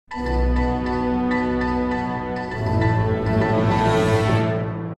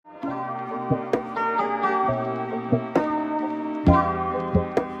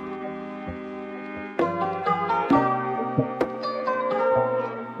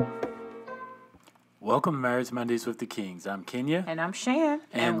Welcome to Marriage Mondays with the Kings. I'm Kenya. And I'm Shan.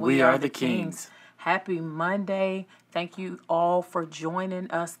 And we are the Kings. Happy Monday. Thank you all for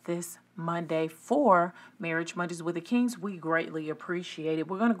joining us this Monday for Marriage Mondays with the Kings. We greatly appreciate it.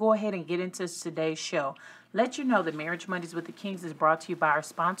 We're going to go ahead and get into today's show. Let you know that Marriage Mondays with the Kings is brought to you by our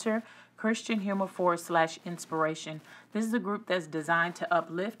sponsor, Christian Humor /Inspiration. This is a group that's designed to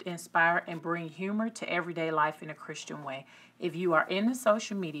uplift, inspire, and bring humor to everyday life in a Christian way. If you are into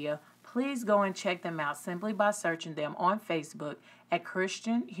social media, please go and check them out simply by searching them on Facebook at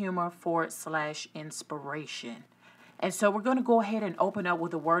Christian Humor /Inspiration. And so we're going to go ahead and open up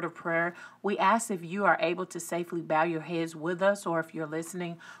with a word of prayer. We ask if you are able to safely bow your heads with us, or if you're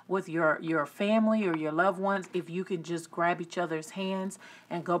listening with your family or your loved ones, if you can just grab each other's hands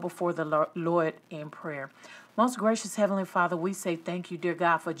and go before the Lord in prayer. Most gracious Heavenly Father, we say thank you, dear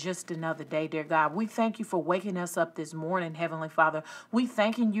God, for just another day, dear God. We thank you for waking us up this morning, Heavenly Father. We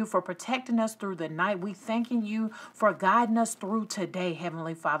thanking you for protecting us through the night. We thanking you for guiding us through today,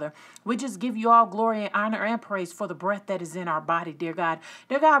 Heavenly Father. We just give you all glory and honor and praise for the breath that is in our body, dear God.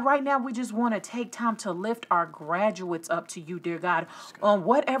 Dear God, right now we just want to take time to lift our graduates up to you, dear God, on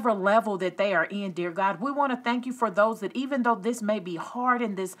whatever level that they are in, dear God. We want to thank you for those that, even though this may be hard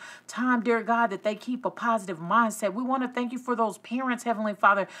in this time, dear God, that they keep a positive mindset. We want to thank you for those parents, Heavenly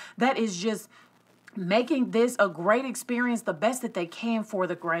Father, that is just making this a great experience, the best that they can for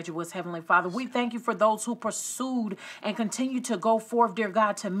the graduates, Heavenly Father. We thank you for those who pursued and continue to go forth, dear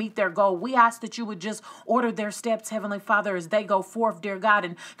God, to meet their goal. We ask that you would just order their steps, Heavenly Father, as they go forth, dear God,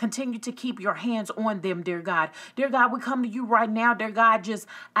 and continue to keep your hands on them, dear God. Dear God, we come to you right now, dear God, just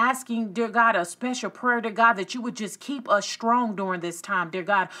asking, dear God, a special prayer, dear God, that you would just keep us strong during this time, dear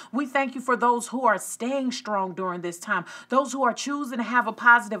God. We thank you for those who are staying strong during this time, those who are choosing to have a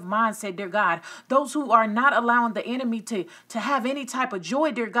positive mindset, dear God, those who are not allowing the enemy to have any type of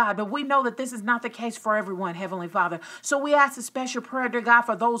joy, dear God. But we know that this is not the case for everyone, Heavenly Father. So we ask a special prayer, dear God,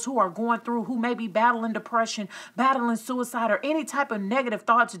 for those who are going through, who may be battling depression, battling suicide, or any type of negative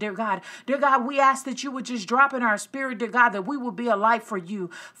thoughts, dear God. Dear God, we ask that you would just drop in our spirit, dear God, that we will be a light for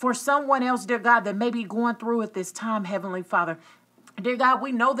you, for someone else, dear God, that may be going through at this time, Heavenly Father. Dear God,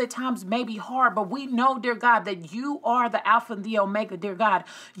 we know that times may be hard, but we know, dear God, that you are the Alpha and the Omega, dear God.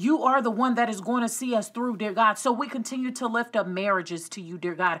 You are the one that is going to see us through, dear God. So we continue to lift up marriages to you,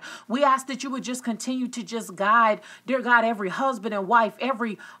 dear God. We ask that you would just continue to just guide, dear God, every husband and wife,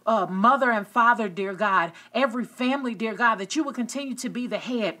 every mother and father, dear God, every family, dear God, that you would continue to be the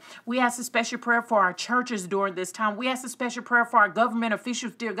head. We ask a special prayer for our churches during this time. We ask a special prayer for our government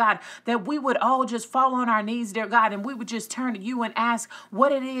officials, dear God, that we would all just fall on our knees, dear God, and we would just turn to you and ask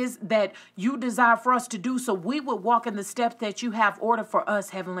what it is that you desire for us to do, so we would walk in the steps that you have ordered for us,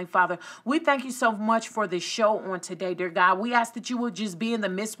 Heavenly Father. We thank you so much for this show on today, dear God. We ask that you would just be in the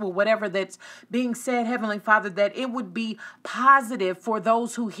midst with whatever that's being said, Heavenly Father, that it would be positive for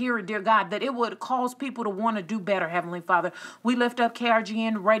those who hear it, dear God, that it would cause people to want to do better, Heavenly Father. We lift up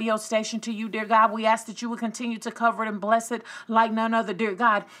KRGN radio station to you, dear God. We ask that you would continue to cover it and bless it like none other, dear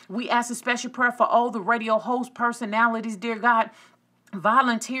God. We ask a special prayer for all the radio host personalities, dear God,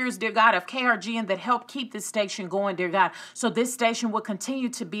 volunteers, dear God, of KRGN that help keep this station going, dear God. So this station will continue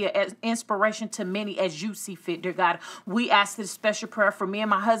to be an inspiration to many as you see fit, dear God. We ask this special prayer for me and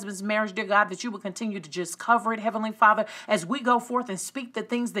my husband's marriage, dear God, that you will continue to just cover it, Heavenly Father, as we go forth and speak the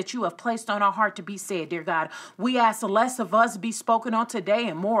things that you have placed on our heart to be said, dear God. We ask less of us be spoken on today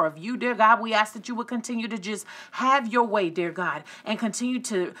and more of you, dear God. We ask that you would continue to just have your way, dear God, and continue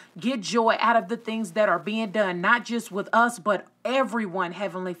to get joy out of the things that are being done, not just with us, but everyone,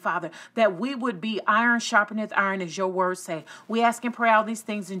 Heavenly Father, that we would be iron sharpeneth iron, as your words say. We ask and pray all these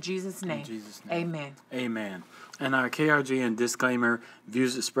things in Jesus' name. In Jesus' name. Amen. Amen. And our KRGN disclaimer: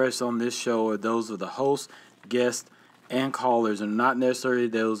 views expressed on this show are those of the host, guests, and callers, and not necessarily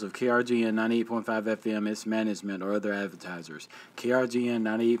those of KRGN 98.5 FM, its management, or other advertisers. KRGN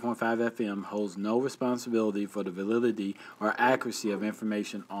 98.5 FM holds no responsibility for the validity or accuracy of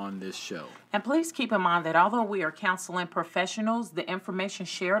information on this show. And please keep in mind that although we are counseling professionals, the information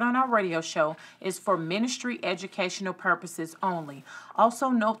shared on our radio show is for ministry educational purposes only. Also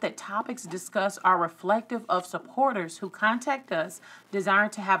note that topics discussed are reflective of supporters who contact us desiring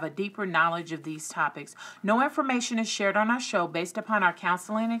to have a deeper knowledge of these topics. No information is shared on our show based upon our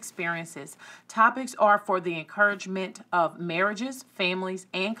counseling experiences. Topics are for the encouragement of marriages, families,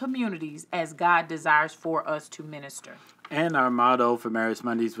 and communities as God desires for us to minister. And our motto for Marriage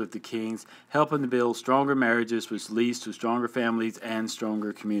Mondays with the Kings: helping to build stronger marriages, which leads to stronger families and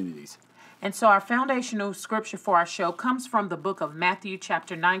stronger communities. And so our foundational scripture for our show comes from the book of Matthew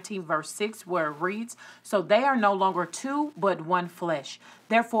chapter 19 verse 6, where it reads, "So they are no longer two, but one flesh.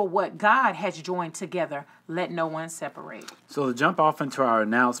 Therefore what God has joined together, let no one separate." So to jump off into our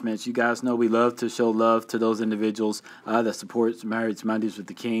announcements, you guys know we love to show love to those individuals that support Marriage Mondays with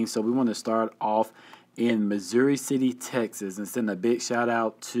the King. So we want to start off in Missouri City, Texas, and send a big shout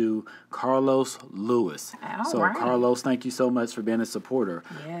out to Carlos Lewis. Right. Carlos, thank you so much for being a supporter.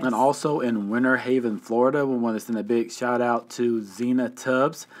 Yes. And also in Winter Haven, Florida, we want to send a big shout out to Zena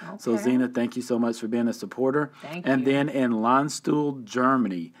Tubbs. Okay. So Zena, thank you so much for being a supporter. Thank and you. then in Landstuhl,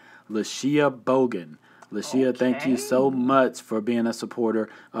 Germany, Lucia Bogan. Lucia, thank you so much for being a supporter.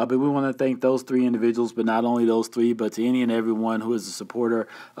 But we want to thank those three individuals, but not only those three, but to any and everyone who is a supporter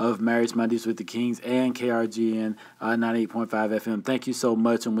of Marriage Mondays with the Kings and KRGN 98.5 FM. Thank you so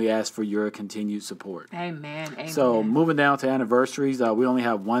much, and we ask for your continued support. Amen. Amen. So moving down to anniversaries, we only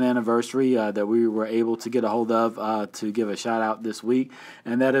have one anniversary that we were able to get a hold of to give a shout out this week,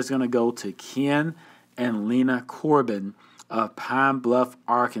 and that is going to go to Ken and Lena Corbin of Pine Bluff,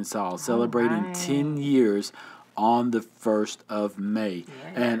 Arkansas, celebrating 10 years on the 1st of May.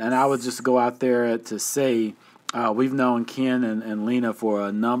 Yes. And I would just go out there to say we've known Ken and Lena for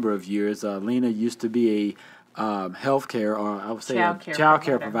a number of years. Lena used to be a healthcare, or I would say child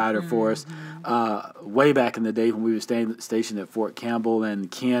care provider for us way back in the day when we were stationed at Fort Campbell,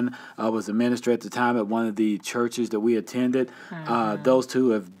 and Ken was a minister at the time at one of the churches that we attended. Those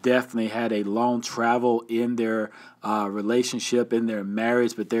two have definitely had a long travel in their relationship, in their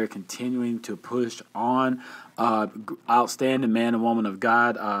marriage, but they're continuing to push on. Outstanding man and woman of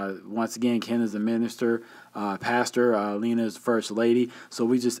God. Once again, Ken is a minister, pastor. Lena is first lady. So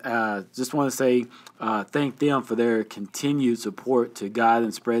we just want to say thank them for their continued support to God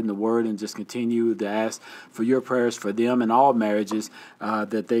and spreading the word, and just continue to ask for your prayers for them and all marriages,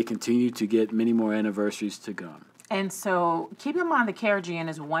 that they continue to get many more anniversaries to come. And so keep in mind the KRGN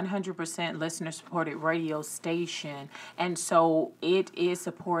is 100% listener-supported radio station. And so it is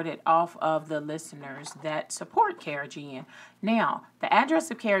supported off of the listeners that support KRGN. Now, the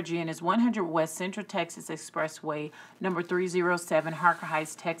address of KRGN is 100 West Central Texas Expressway, number 307, Harker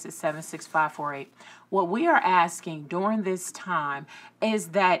Heights, Texas, 76548. What we are asking during this time is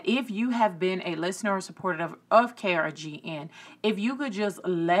that if you have been a listener or supporter of KRGN, if you could just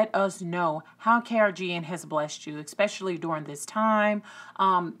let us know how KRGN has blessed you, especially during this time.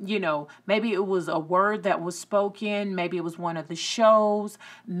 Maybe it was a word that was spoken, maybe it was one of the shows,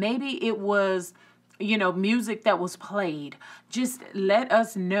 maybe it was music that was played. Just let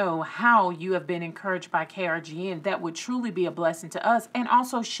us know how you have been encouraged by KRGN. That would truly be a blessing to us, and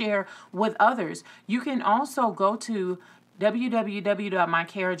also share with others. You can also go to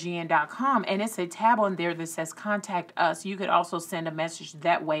www.mykrgn.com, and it's a tab on there that says contact us. You could also send a message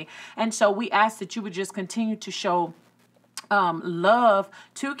that way. And so we ask that you would just continue to show love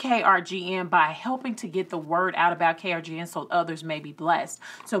to KRGN by helping to get the word out about KRGN so others may be blessed.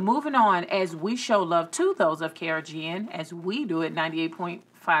 So moving on, as we show love to those of KRGN, as we do at 98.5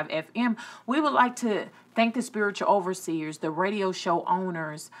 FM, we would like to thank the spiritual overseers, the radio show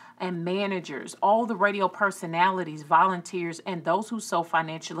owners and managers, all the radio personalities, volunteers, and those who sow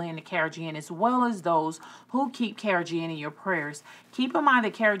financially into KRGN, as well as those who keep KRGN in your prayers. Keep in mind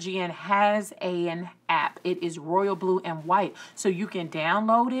that KRGN has an app. It is royal blue and white, so you can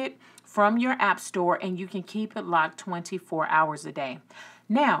download it from your app store and you can keep it locked 24 hours a day.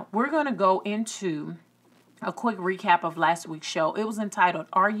 Now, we're going to go into a quick recap of last week's show. It was entitled,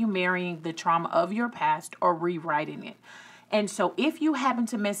 "Are You Marrying the Trauma of Your Past or Rewriting It?" And so if you happen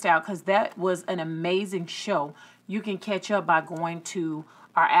to miss out, because that was an amazing show, you can catch up by going to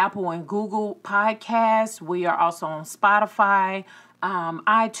our Apple and Google podcasts. We are also on Spotify,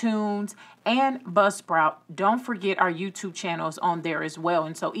 iTunes, and Buzzsprout. Don't forget our YouTube channel is on there as well.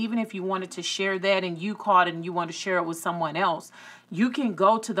 And so even if you wanted to share that and you caught it and you want to share it with someone else, you can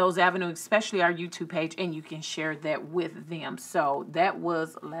go to those avenues, especially our YouTube page, and you can share that with them. So that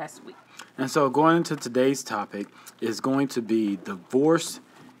was last week. And so going into today's topic is going to be divorce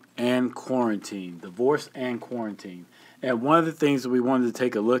and quarantine. Divorce and quarantine. And one of the things that we wanted to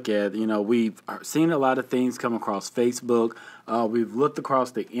take a look at, we've seen a lot of things come across Facebook. We've looked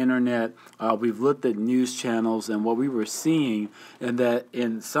across the internet. We've looked at news channels. And what we were seeing is that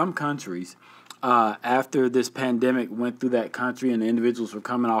in some countries, after this pandemic went through that country and the individuals were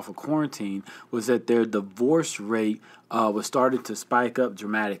coming off of quarantine, was that their divorce rate was starting to spike up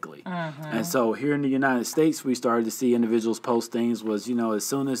dramatically. And so here in the United States, we started to see individuals post things as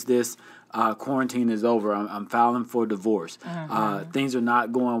soon as this quarantine is over. I'm filing for divorce. Things are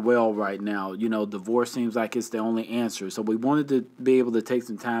not going well right now. Divorce seems like it's the only answer. So we wanted to be able to take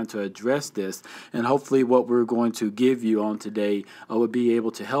some time to address this, and hopefully what we're going to give you on today would be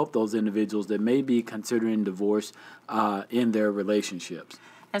able to help those individuals that may be considering divorce in their relationships.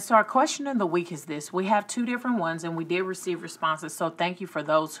 And so our question of the week is this. We have 2 different ones, and we did receive responses, so thank you for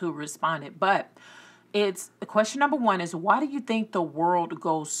those who responded. But it's question number 1 is, why do you think the world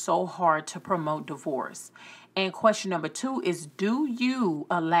goes so hard to promote divorce? And question number 2 is, do you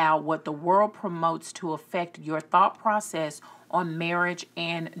allow what the world promotes to affect your thought process on marriage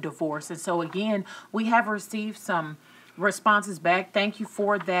and divorce? And so again, we have received some responses back. Thank you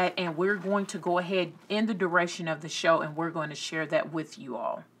for that. And we're going to go ahead in the direction of the show, and we're going to share that with you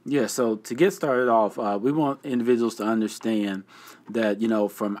all. Yeah, so to get started off, we want individuals to understand that,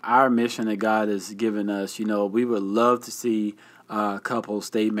 from our mission that God has given us, we would love to see couples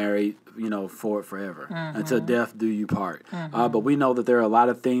stay married, for forever, until death do you part. But we know that there are a lot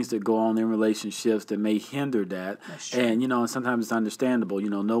of things that go on in relationships that may hinder that. And, and sometimes it's understandable.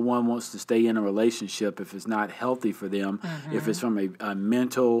 No one wants to stay in a relationship if it's not healthy for them, if it's from a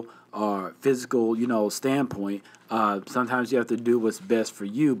mental or physical, standpoint. Sometimes you have to do what's best for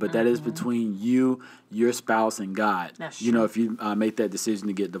you, but that is between you, your spouse, and God. If you make that decision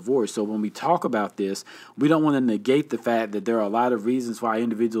to get divorced. So when we talk about this, we don't want to negate the fact that there are a lot of reasons why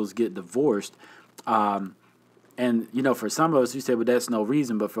individuals get divorced. And, for some of us, you say, well, that's no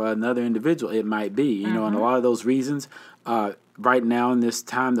reason. But for another individual, it might be, and a lot of those reasons, right now in this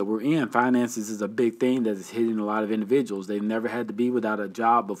time that we're in, finances is a big thing that is hitting a lot of individuals. They've never had to be without a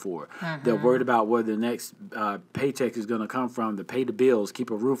job before. They're worried about where the next paycheck is going to come from to pay the bills, keep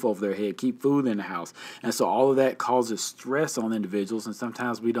a roof over their head, keep food in the house. And so all of that causes stress on individuals, and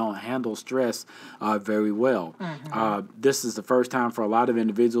sometimes we don't handle stress very well. This is the first time for a lot of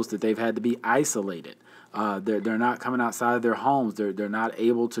individuals that they've had to be isolated. They're not coming outside of their homes. They're not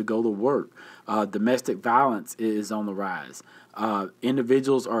able to go to work. Domestic violence is on the rise.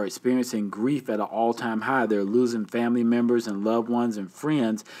 Individuals are experiencing grief at an all-time high. They're losing family members and loved ones and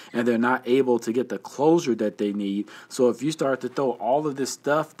friends, and they're not able to get the closure that they need. So if you start to throw all of this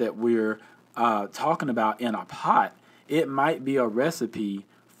stuff that we're talking about in a pot, it might be a recipe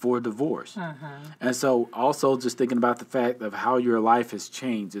for divorce. And so also just thinking about the fact of how your life has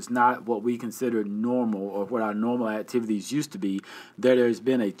changed. It's not what we consider normal or what our normal activities used to be. There's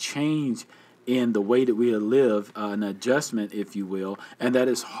been a change in the way that we live, an adjustment, if you will, and that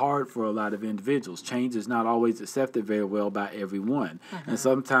is hard for a lot of individuals. Change is not always accepted very well by everyone. And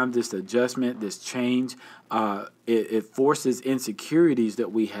sometimes this adjustment, this change, it forces insecurities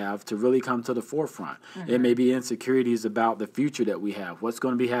that we have to really come to the forefront. It may be insecurities about the future that we have. What's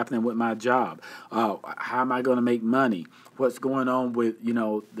going to be happening with my job? How am I going to make money? What's going on with,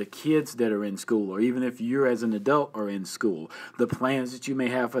 the kids that are in school, or even if you're as an adult are in school, the plans that you may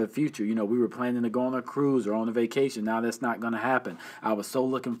have for the future. We were planning to go on a cruise or on a vacation. Now that's not going to happen. I was so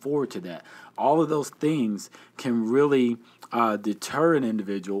looking forward to that. All of those things can really deter an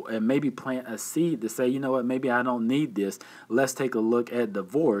individual and maybe plant a seed to say, you know what, maybe I don't need this. Let's take a look at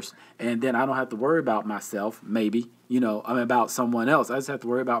divorce, and then I don't have to worry about myself, maybe, about someone else. I just have to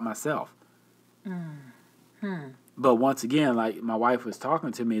worry about myself. But once again, like my wife was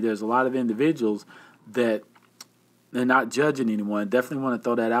talking to me, there's a lot of individuals that they're not judging anyone. Definitely want to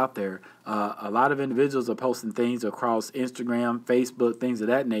throw that out there. A lot of individuals are posting things across Instagram, Facebook, things of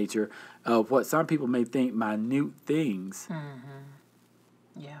that nature, of what some people may think minute things.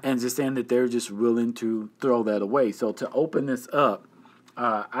 And just saying that they're just willing to throw that away. So to open this up,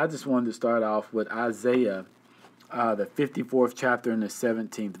 I just wanted to start off with Isaiah, the 54th chapter and the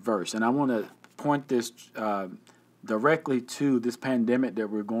 17th verse. And I want to point this directly to this pandemic that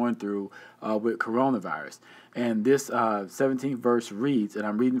we're going through with coronavirus. And this 17th verse reads, and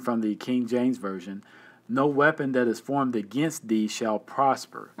I'm reading from the King James Version, "No weapon that is formed against thee shall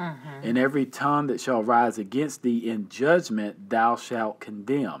prosper, and every tongue that shall rise against thee in judgment thou shalt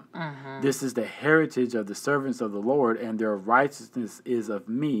condemn. This is the heritage of the servants of the Lord, and their righteousness is of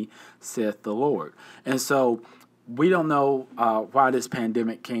me, saith the Lord." And so we don't know why this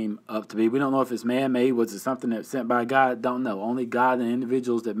pandemic came up to be. We don't know if it's man-made. Was it something that's sent by God? Don't know. Only God and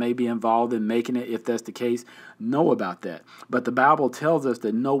individuals that may be involved in making it, if that's the case, know about that. But the Bible tells us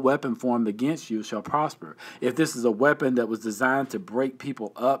that no weapon formed against you shall prosper. If this is a weapon that was designed to break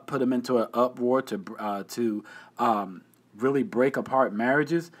people up, put them into an uproar, to really break apart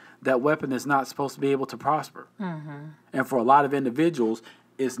marriages, that weapon is not supposed to be able to prosper. And for a lot of individuals,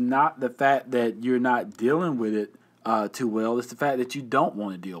 it's not the fact that you're not dealing with it too well. It's the fact that you don't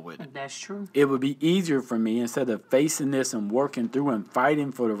want to deal with it. That's true. It would be easier for me, instead of facing this and working through and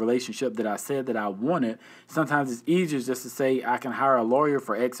fighting for the relationship that I said that I wanted, sometimes it's easier just to say I can hire a lawyer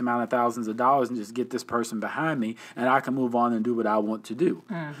for X amount of thousands of dollars and just get this person behind me, and I can move on and do what I want to do.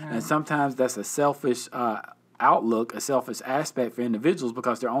 And sometimes that's a selfish outlook, a selfish aspect for individuals,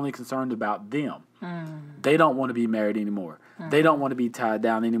 because they're only concerned about them. They don't want to be married anymore. They don't want to be tied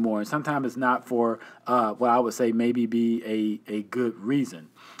down anymore. And sometimes it's not for what I would say maybe be a good reason.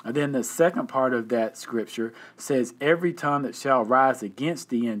 And then the second part of that scripture says, every tongue that shall rise against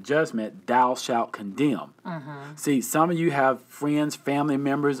thee in judgment, thou shalt condemn. See, some of you have friends, family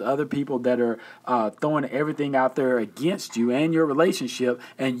members, other people that are throwing everything out there against you and your relationship,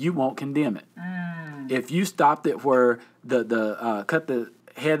 and you won't condemn it. If you stopped it where the cut the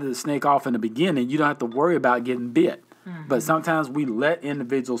head of the snake off in the beginning, you don't have to worry about getting bit. But sometimes we let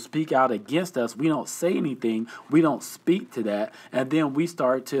individuals speak out against us. We don't say anything. We don't speak to that. And then we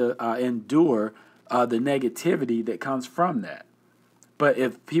start to endure the negativity that comes from that. But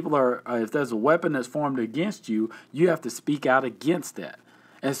if people are, if there's a weapon that's formed against you, you have to speak out against that.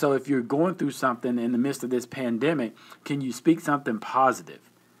 And so if you're going through something in the midst of this pandemic, can you speak something positive?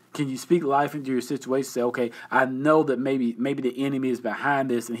 Can you speak life into your situation? Say, okay, I know that maybe the enemy is behind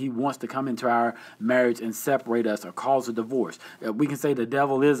this and he wants to come into our marriage and separate us or cause a divorce. We can say the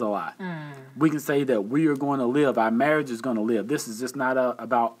devil is a lie. We can say that we are going to live. Our marriage is going to live. This is just not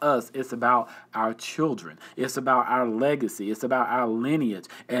about us. It's about our children. It's about our legacy. It's about our lineage.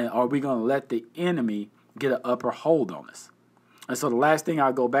 And are we going to let the enemy get an upper hold on us? And so the last thing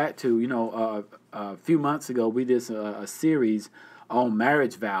I'll go back to, a few months ago, we did a series on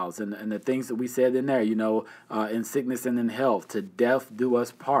marriage vows and the things that we said in there, in sickness and in health, to death do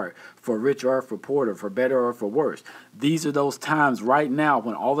us part, for richer or for poorer, for better or for worse. These are those times right now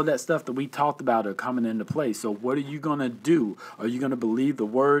when all of that stuff that we talked about are coming into play. So what are you going to do? Are you going to believe the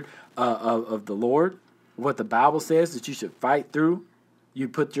word of the Lord, what the Bible says that you should fight through? You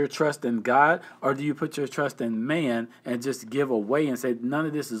put your trust in God, or do you put your trust in man and just give away and say, none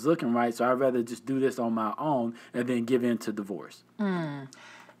of this is looking right, so I'd rather just do this on my own and then give in to divorce?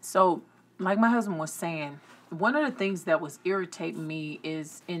 So, like my husband was saying, one of the things that was irritating me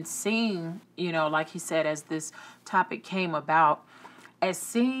is in seeing, like he said, as this topic came about, as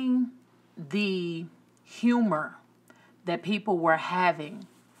seeing the humor that people were having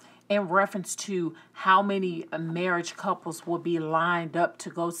in reference to how many marriage couples will be lined up to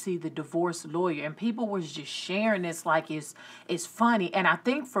go see the divorce lawyer. And people was just sharing this like it's funny. And I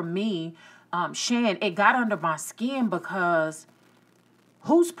think for me, Shan, it got under my skin because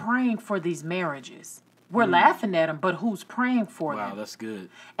who's praying for these marriages? We're laughing at them, but who's praying for them? Wow, that's good.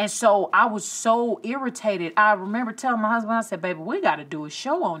 And so I was so irritated. I remember telling my husband, I said, baby, we got to do a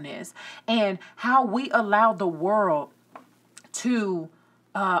show on this. And how we allow the world to...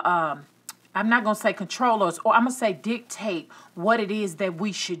 I'm not going to say control us, or I'm going to say dictate what it is that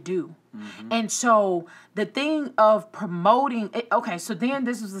we should do. And so the thing of promoting, okay, so then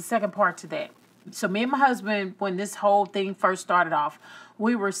this was the second part to that. So me and my husband, when this whole thing first started off,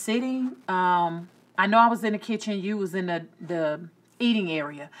 we were sitting, I know I was in the kitchen, you was in the eating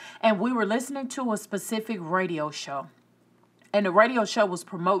area, and we were listening to a specific radio show. And the radio show was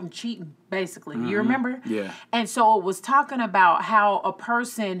promoting cheating, basically. You remember? Yeah. And so it was talking about how a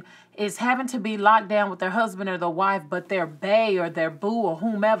person is having to be locked down with their husband or their wife, but their bae or their boo or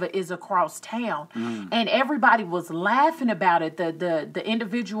whomever is across town. And everybody was laughing about it. The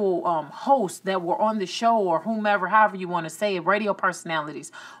individual hosts that were on the show, or whomever, however you want to say it, radio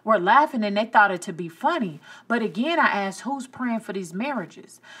personalities, were laughing and they thought it to be funny. But again, I asked, who's praying for these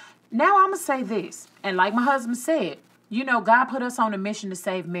marriages? Now I'm going to say this, and like my husband said, God put us on a mission to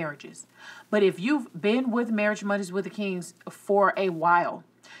save marriages. But if you've been with Marriage Mondays with the Kings for a while,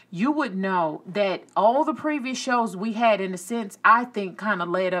 you would know that all the previous shows we had, in a sense, I think kind of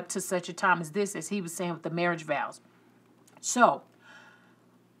led up to such a time as this, as he was saying with the marriage vows. So,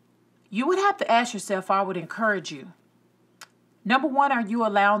 you would have to ask yourself, I would encourage you, number one, are you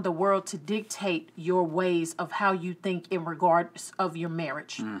allowing the world to dictate your ways of how you think in regards of your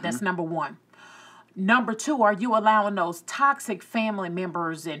marriage? That's number one. Number two, are you allowing those toxic family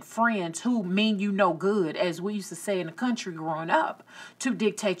members and friends who mean you no good, as we used to say in the country growing up, to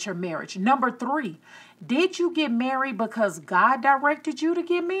dictate your marriage? Number three, did you get married because God directed you to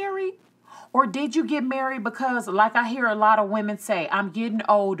get married? Or did you get married because, like I hear a lot of women say, I'm getting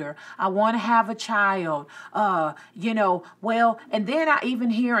older, I want to have a child, and then I even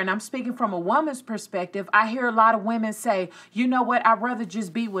hear, and I'm speaking from a woman's perspective, I hear a lot of women say, you know what, I'd rather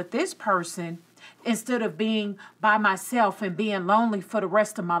just be with this person instead of being by myself and being lonely for the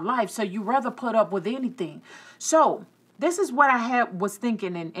rest of my life. So you rather put up with anything. So this is what I was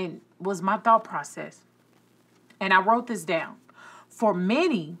thinking and was my thought process. And I wrote this down. For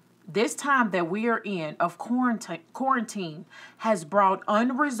many, this time that we are in of quarantine has brought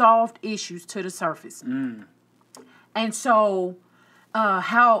unresolved issues to the surface. And so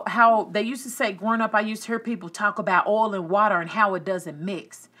how they used to say growing up, I used to hear people talk about oil and water and how it doesn't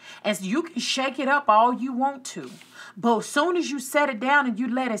mix. And so you can shake it up all you want to. But as soon as you set it down and you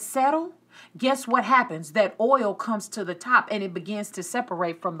let it settle, guess what happens? That oil comes to the top and it begins to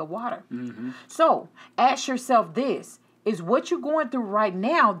separate from the water. So ask yourself this. Is what you're going through right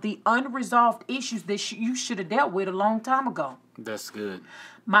now the unresolved issues that you should have dealt with a long time ago? That's good.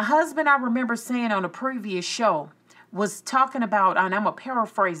 My husband, I remember saying on a previous show, was talking about, and I'm going to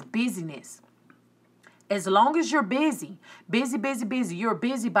paraphrase, busyness. As long as you're busy, you're a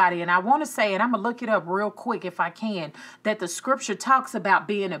busybody. And I want to say, and I'm going to look it up real quick if I can, that the scripture talks about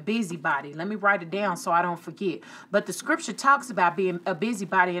being a busybody. Let me write it down so I don't forget. But the scripture talks about being a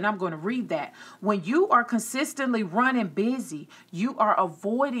busybody, and I'm going to read that. When you are consistently running busy, you are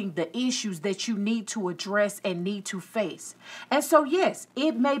avoiding the issues that you need to address and need to face. And so, yes,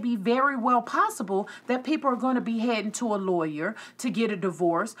 it may be very well possible that people are going to be heading to a lawyer to get a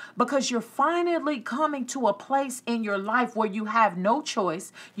divorce because you're finally coming to a place in your life where you have no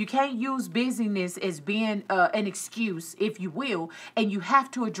choice. You can't use busyness as being an excuse, if you will, and you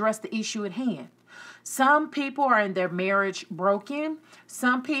have to address the issue at hand. Some people are in their marriage broken.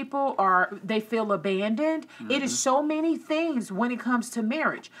 Some people they feel abandoned. It is so many things when it comes to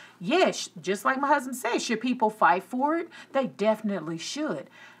marriage. Yes, just like my husband said, should people fight for it? They definitely should.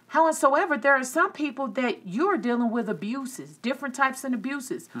 However, there are some people that you're dealing with abuses, different types of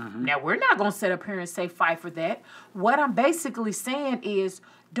abuses. Now, we're not going to sit up here and say fight for that. What I'm basically saying is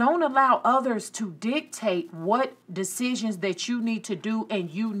don't allow others to dictate what decisions that you need to do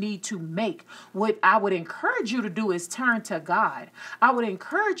and you need to make. What I would encourage you to do is turn to God. I would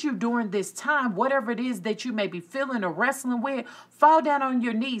encourage you during this time, whatever it is that you may be feeling or wrestling with, fall down on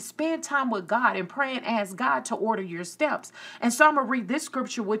your knees, spend time with God and pray and ask God to order your steps. And so I'm going to read this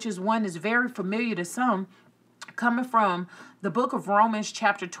scripture, which is one that's very familiar to some, coming from the book of Romans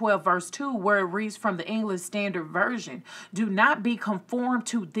chapter 12, verse 2, where it reads from the English Standard Version, "Do not be conformed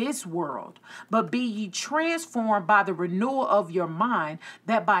to this world, but be ye transformed by the renewal of your mind,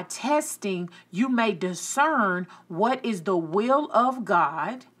 that by testing you may discern what is the will of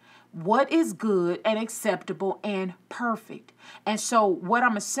God, what is good and acceptable and perfect." And so what I'm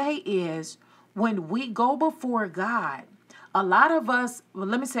going to say is, when we go before God, a lot of us, well,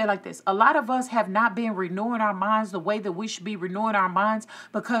 let me say it like this. A lot of us have not been renewing our minds the way that we should be renewing our minds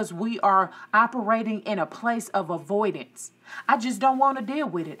because we are operating in a place of avoidance. I just don't want to deal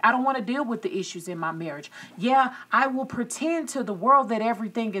with it. I don't want to deal with the issues in my marriage. Yeah, I will pretend to the world that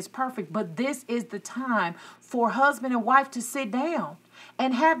everything is perfect, but this is the time for husband and wife to sit down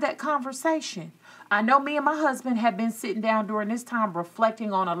and have that conversation. I know me and my husband have been sitting down during this time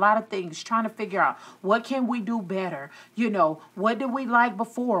reflecting on a lot of things, trying to figure out what can we do better? What did we like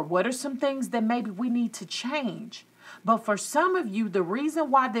before? What are some things that maybe we need to change? But for some of you, the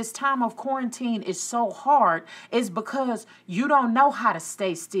reason why this time of quarantine is so hard is because you don't know how to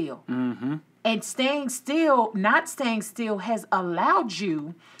stay still. And not staying still has allowed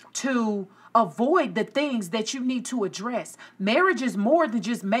you to avoid the things that you need to address. Marriage is more than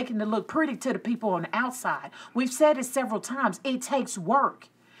just making it look pretty to the people on the outside. We've said it several times. It takes work.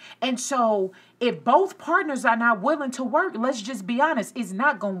 And so if both partners are not willing to work, let's just be honest, it's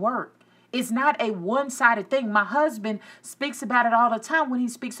not going to work. It's not a one-sided thing. My husband speaks about it all the time when he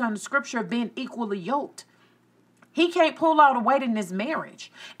speaks on the scripture of being equally yoked. He can't pull all the weight in his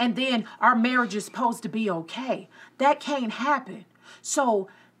marriage. And then our marriage is supposed to be okay. That can't happen. So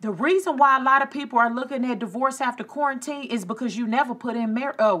the reason why a lot of people are looking at divorce after quarantine is because you never put in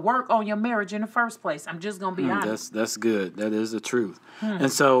work on your marriage in the first place. I'm just going to be honest. That's good. That is the truth.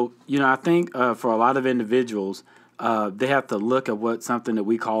 And so, I think for a lot of individuals, they have to look at something that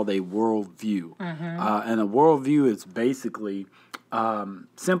we call a worldview. And a worldview is basically,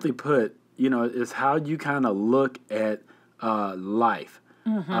 simply put, is how you kind of look at life.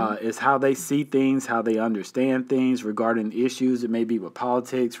 It's how they see things, how they understand things regarding issues. It may be with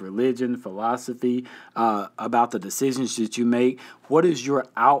politics, religion, philosophy, about the decisions that you make. What is your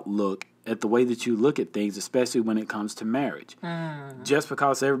outlook at the way that you look at things, especially when it comes to marriage? Just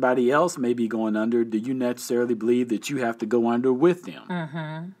because everybody else may be going under, do you necessarily believe that you have to go under with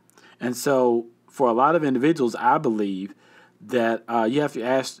them? And so for a lot of individuals, I believe that you have to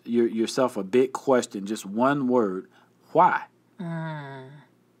ask yourself a big question, just one word: why?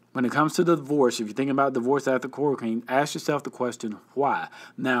 When it comes to the divorce, if you're thinking about divorce after court, ask yourself the question, why?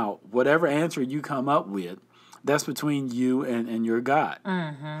 Now, whatever answer you come up with, that's between you and your God.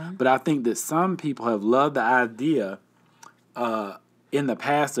 Mm-hmm. But I think that some people have loved the idea in the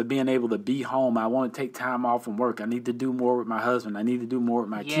past of being able to be home. I want to take time off from work. I need to do more with my husband. I need to do more with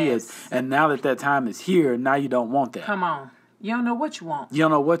my kids. And now that time is here, now you don't want that. Come on. You don't know what you want. You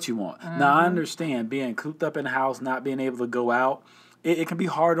don't know what you want. Mm-hmm. Now, I understand being cooped up in the house, not being able to go out, it can be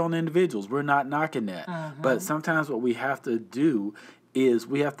hard on individuals. We're not knocking that. Mm-hmm. But sometimes what we have to do is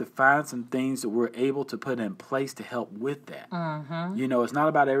we have to find some things that we're able to put in place to help with that. Mm-hmm. You know, it's not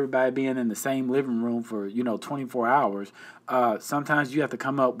about everybody being in the same living room for, 24 hours. Sometimes you have to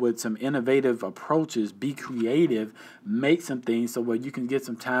come up with some innovative approaches, be creative, make some things so where you can get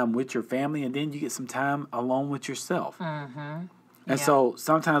some time with your family and then you get some time alone with yourself. Mm-hmm. And so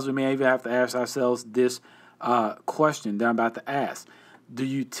sometimes we may even have to ask ourselves this question that I'm about to ask. Do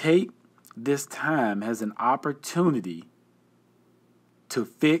you take this time as an opportunity to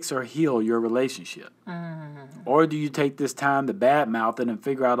fix or heal your relationship? Or do you take this time to badmouth it and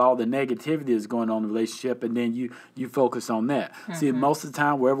figure out all the negativity that's going on in the relationship and then you focus on that? See, most of the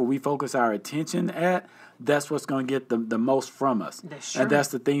time, wherever we focus our attention at, that's what's going to get the most from us. That's true. And that's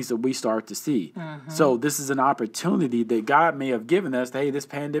the things that we start to see. So this is an opportunity that God may have given us. Hey, this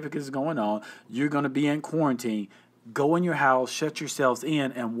pandemic is going on. You're going to be in quarantine. Go in your house, shut yourselves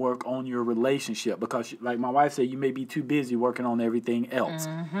in, and work on your relationship. Because, like my wife said, you may be too busy working on everything else.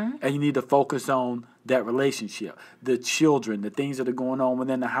 And you need to focus on that relationship, the children, the things that are going on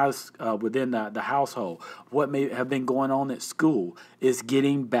within the house, within the household, what may have been going on at school is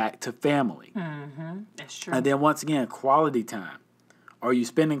getting back to family. That's true. And then once again, quality time. Are you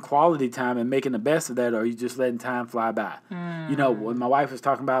spending quality time and making the best of that, or are you just letting time fly by? You know, when my wife was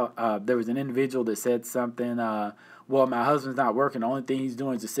talking about, there was an individual that said something, well, my husband's not working. The only thing he's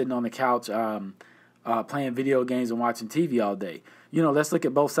doing is just sitting on the couch playing video games and watching TV all day. You know, let's look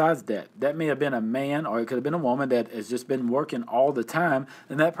at both sides of that. That may have been a man or it could have been a woman that has just been working all the time,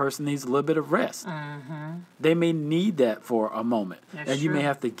 and that person needs a little bit of rest. They may need that for a moment. That's and you true. may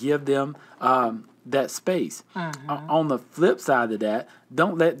have to give them that space. On the flip side of that,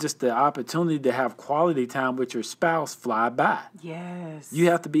 don't let just the opportunity to have quality time with your spouse fly by. Yes. You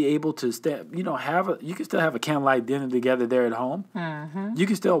have to be able to you can still have a candlelight dinner together there at home. You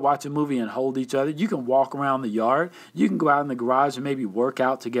can still watch a movie and hold each other. You can walk around the yard. You can go out in the garage and maybe work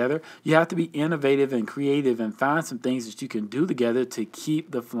out together. You have to be innovative and creative and find some things that you can do together to keep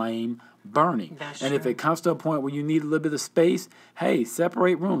the flame burning. That's and true. if it comes to a point where you need a little bit of space, hey,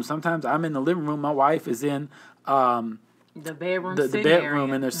 separate rooms. Sometimes I'm in the living room. My wife is in the bedroom, the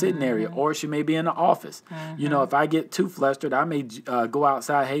bedroom in their sitting area, or she may be in the office. You know, if I get too flustered, I may go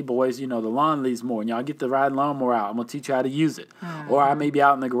outside. Hey, boys, the lawn needs more. And y'all get the ride lawnmower out. I'm going to teach you how to use it. Or I may be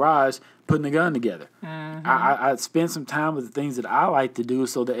out in the garage putting the gun together. I spend some time with the things that I like to do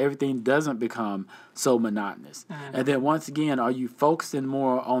so that everything doesn't become so monotonous. And then once again, are you focusing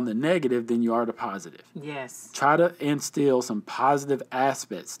more on the negative than you are the positive? Yes. Try to instill some positive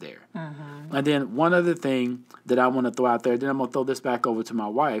aspects there. And then one other thing that I want to throw out there, then I'm going to throw this back over to my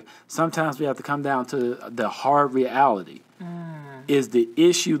wife. Sometimes we have to come down to the hard reality. Is the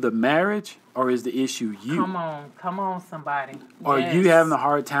issue the marriage or is the issue you? Come on, somebody. Are you having a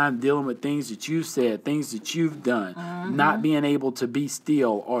hard time dealing with things that you've said, things that you've done, not being able to be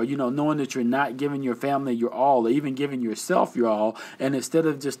still, or, knowing that you're not giving your family your all, or even giving yourself your all, and instead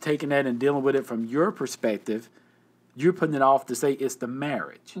of just taking that and dealing with it from your perspective, you're putting it off to say it's the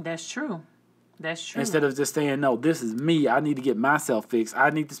marriage. That's true. That's true. Instead of just saying, no, this is me. I need to get myself fixed.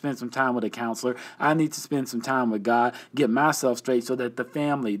 I need to spend some time with a counselor. I need to spend some time with God, get myself straight so that the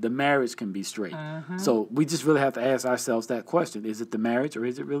family, the marriage can be straight. So we just really have to ask ourselves that question. Is it the marriage or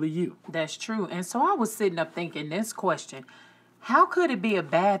is it really you? That's true. And so I was sitting up thinking this question. How could it be a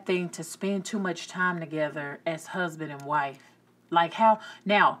bad thing to spend too much time together as husband and wife? Like how?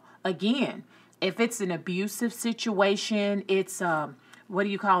 Now, again, if it's an abusive situation, it's what do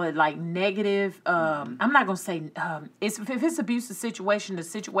you call it? Like negative. I'm not gonna say if it's abusive situation, the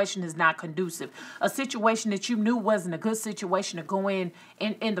situation is not conducive. A situation that you knew wasn't a good situation to go in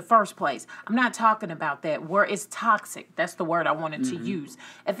the first place. I'm not talking about that where it's toxic. That's the word I wanted to use.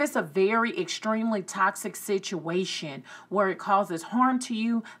 If it's a very extremely toxic situation where it causes harm to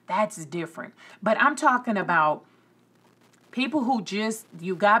you, that's different. But I'm talking about people who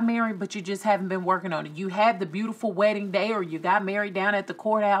you got married, but you just haven't been working on it. You had the beautiful wedding day, or you got married down at the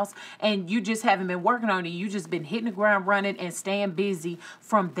courthouse, and you just haven't been working on it. You just been hitting the ground running and staying busy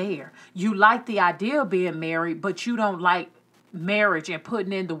from there. You like the idea of being married, but you don't like marriage and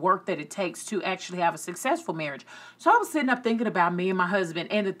putting in the work that it takes to actually have a successful marriage. So I was sitting up thinking about me and my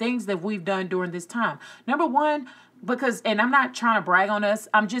husband and the things that we've done during this time. Number one, and I'm not trying to brag on us,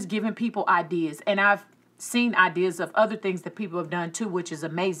 I'm just giving people ideas. And I've seen ideas of other things that people have done too, which is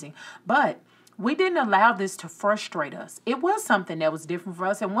amazing. But we didn't allow this to frustrate us. It was something that was different for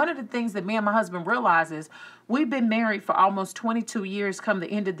us. And one of the things that me and my husband realized is we've been married for almost 22 years come the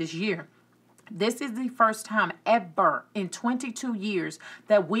end of this year. This is the first time ever in 22 years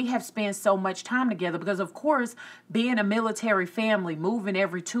that we have spent so much time together because, of course, being a military family, moving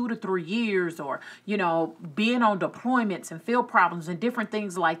every 2 to 3 years or, being on deployments and field problems and different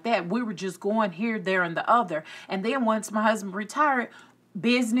things like that, we were just going here, there, and the other. And then once my husband retired,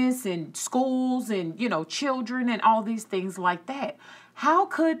 business and schools and, children and all these things like that. How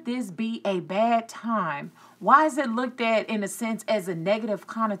could this be a bad time? Why is it looked at, in a sense, as a negative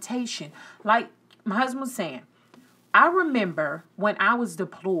connotation? Like my husband was saying, I remember when I was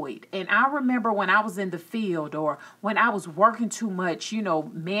deployed, and I remember when I was in the field or when I was working too much,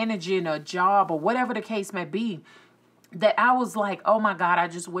 managing a job or whatever the case may be, that I was like, oh my God, I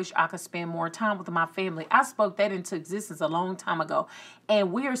just wish I could spend more time with my family. I spoke that into existence a long time ago.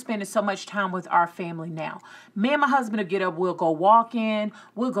 And we are spending so much time with our family now. Me and my husband will get up, we'll go walking,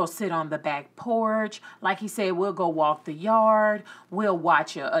 we'll go sit on the back porch. Like he said, we'll go walk the yard, we'll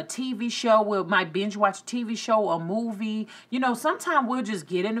watch a TV show, we might binge watch a TV show, a movie. Sometimes we'll just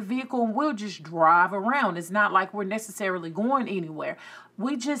get in the vehicle and we'll just drive around. It's not like we're necessarily going anywhere.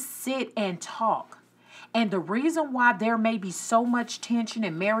 We just sit and talk. And the reason why there may be so much tension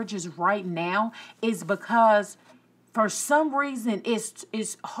in marriages right now is because for some reason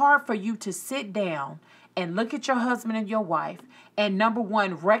it's hard for you to sit down and look at your husband and your wife and, number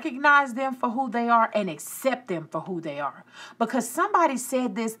one, recognize them for who they are and accept them for who they are. Because somebody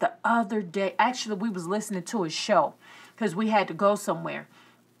said this the other day. Actually, we was listening to a show because we had to go somewhere.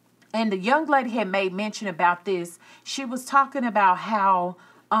 And the young lady had made mention about this. She was talking about how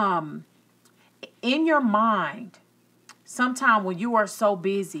in your mind, sometimes when you are so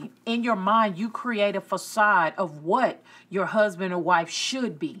busy, in your mind, you create a facade of what your husband or wife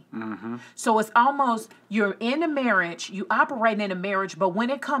should be. Mm-hmm. So it's almost you're in a marriage, you operate in a marriage, but when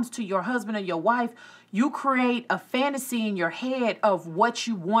it comes to your husband or your wife, you create a fantasy in your head of what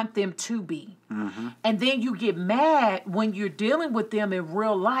you want them to be. Mm-hmm. And then you get mad when you're dealing with them in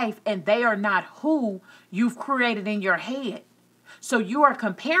real life and they are not who you've created in your head. So you are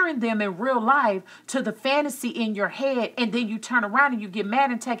comparing them in real life to the fantasy in your head, and then you turn around and you get mad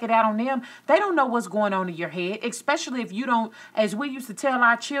and take it out on them. They don't know what's going on in your head, especially if you don't, as we used to tell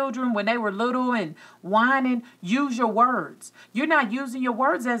our children when they were little and whining, use your words. You're not using your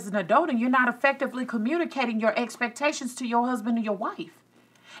words as an adult, and you're not effectively communicating your expectations to your husband or your wife.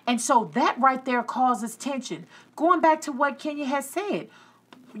 And so that right there causes tension. Going back to what Kenya has said,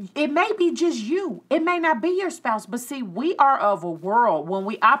 it may be just you. It may not be your spouse. But see, we are of a world. When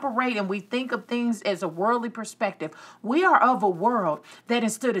we operate and we think of things as a worldly perspective, we are of a world that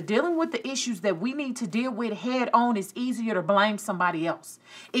instead of dealing with the issues that we need to deal with head on, it's easier to blame somebody else.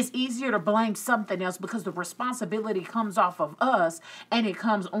 It's easier to blame something else because the responsibility comes off of us and it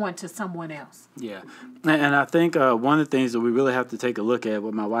comes on to someone else. Yeah. And I think one of the things that we really have to take a look at,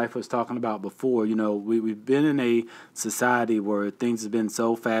 what my wife was talking about before, we've been in a society where things have been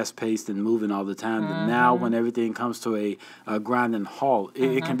so fast-paced and moving all the time that now when everything comes to a grinding halt,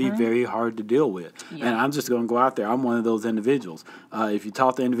 it can be very hard to deal with. Yeah. And I'm just going to go out there. I'm one of those individuals. If you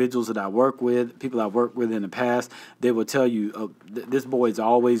talk to individuals that I work with, people I've worked with in the past, they will tell you, this boy is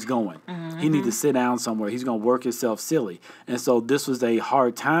always going. He needs to sit down somewhere. He's going to work himself silly. And so this was a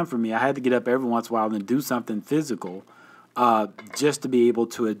hard time for me. I had to get up every once in a while and do something physical just to be able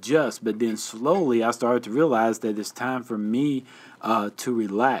to adjust. But then slowly I started to realize that it's time for me to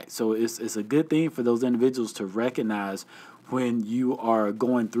relax. So it's a good thing for those individuals to recognize when you are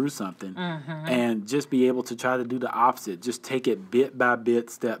going through something and just be able to try to do the opposite. Just take it bit by bit,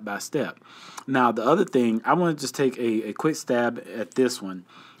 step by step. Now, the other thing, I want to just take a quick stab at this one.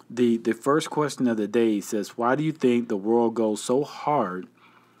 The first question of the day says, why do you think the world goes so hard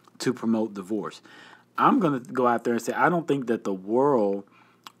to promote divorce? I'm going to go out there and say, I don't think that the world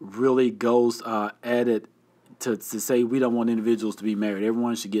really goes at it to say we don't want individuals to be married.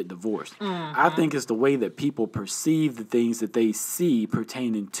 Everyone should get divorced. I think it's the way that people perceive the things that they see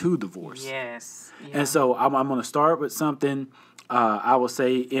pertaining to divorce. Yes. Yeah. And so I'm going to start with something, I will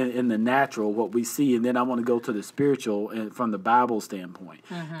say, in the natural, what we see, and then I want to go to the spiritual and from the Bible standpoint.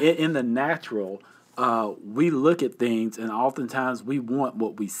 In the natural, we look at things, and oftentimes we want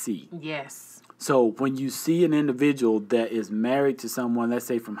what we see. Yes. So when you see an individual that is married to someone, let's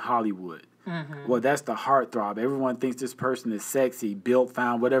say from Hollywood, well, that's the heartthrob. Everyone thinks this person is sexy, built,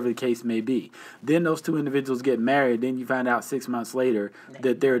 fine, whatever the case may be. Then those two individuals get married. Then you find out 6 months later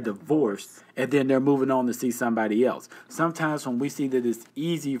that they're divorced, and then they're moving on to see somebody else. Sometimes when we see that it's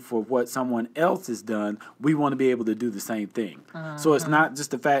easy for what someone else has done, we want to be able to do the same thing. So it's not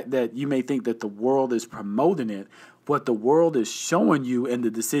just the fact that you may think that the world is promoting it. What the world is showing you and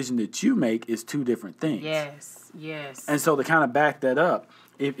the decision that you make is two different things. Yes, yes. And so to kind of back that up,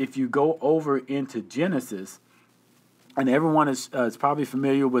 if you go over into Genesis, and everyone is probably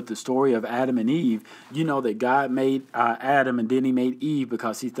familiar with the story of Adam and Eve, you know that God made Adam and then he made Eve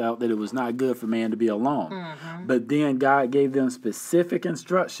because he thought that it was not good for man to be alone. But then God gave them specific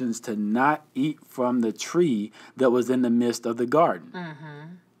instructions to not eat from the tree that was in the midst of the garden.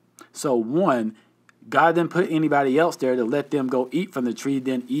 So one, God didn't put anybody else there to let them go eat from the tree.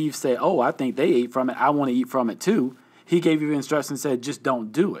 Then Eve said, oh, I think they ate from it. I want to eat from it too. He gave you instructions and said, just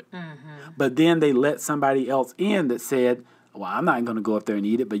don't do it. But then they let somebody else in that said, well, I'm not going to go up there and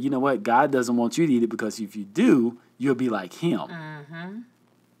eat it. But you know what? God doesn't want you to eat it because if you do, you'll be like him.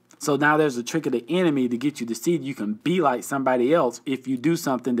 So now there's a trick of the enemy to get you to see you can be like somebody else if you do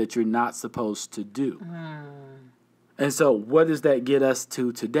something that you're not supposed to do. And so what does that get us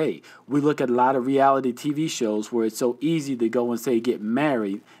to today? We look at a lot of reality TV shows where it's so easy to go and say get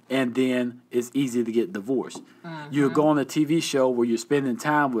married, and then it's easy to get divorced. You go on a TV show where you're spending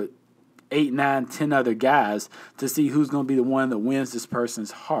time with 8, 9, 10 other guys to see who's going to be the one that wins this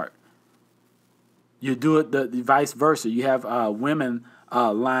person's heart. You do it the vice versa. You have women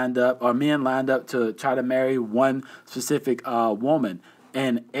lined up or men lined up to try to marry one specific woman.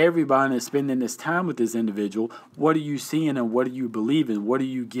 And everybody is spending this time with this individual. What are you seeing and what are you believing? What are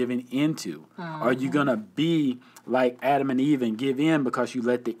you giving into? Are you going to be like Adam and Eve and give in because you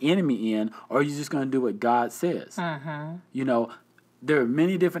let the enemy in? Or are you just going to do what God says? You know, there are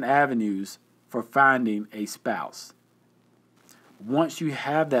many different avenues for finding a spouse. Once you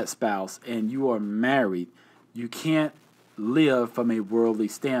have that spouse and you are married, you can't live from a worldly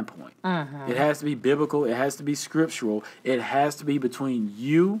standpoint. It has to be biblical. It has to be scriptural. It has to be between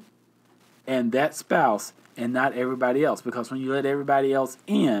you and that spouse and not everybody else. Because when you let everybody else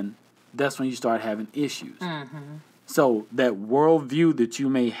in, that's when you start having issues. So that worldview that you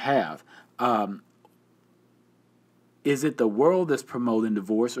may have, is it the world that's promoting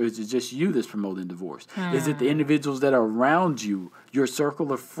divorce, or is it just you that's promoting divorce? Is it the individuals that are around you, your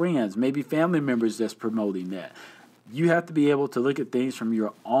circle of friends, maybe family members that's promoting that? You have to be able to look at things from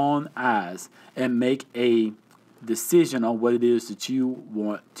your own eyes and make a decision on what it is that you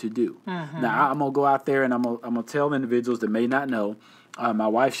want to do. Now, I'm going to go out there and I'm gonna tell individuals that may not know, my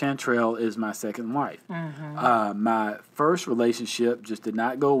wife, Shan, is my second wife. My first relationship just did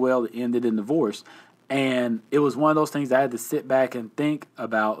not go well. It ended in divorce. And it was one of those things I had to sit back and think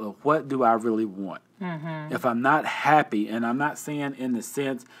about, what do I really want? If I'm not happy, and I'm not saying in the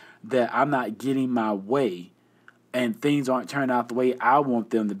sense that I'm not getting my way, and things aren't turning out the way I want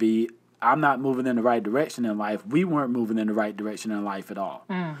them to be, I'm not moving in the right direction in life. We weren't moving in the right direction in life at all.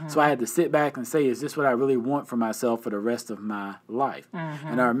 So I had to sit back and say, is this what I really want for myself for the rest of my life?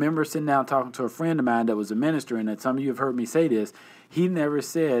 And I remember sitting down talking to a friend of mine that was a minister, and that some of you have heard me say this. He never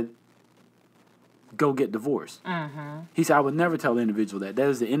said, go get divorced. He said, I would never tell an individual that. That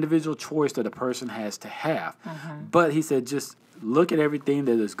is the individual choice that a person has to have. But he said, just look at everything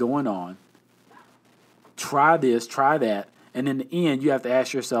that is going on. Try this, try that, and in the end, you have to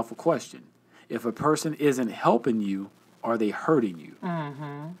ask yourself a question. If a person isn't helping you, are they hurting you?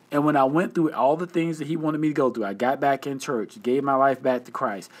 And when I went through all the things that he wanted me to go through, I got back in church, gave my life back to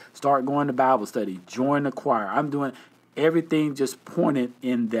Christ, started going to Bible study, joined the choir. I'm doing everything just pointed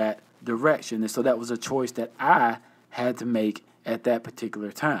in that direction. And so that was a choice that I had to make at that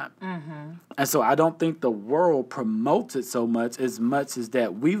particular time. And so I don't think the world promotes it so much as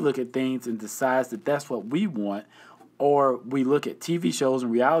that we look at things and decides that that's what we want, or we look at TV shows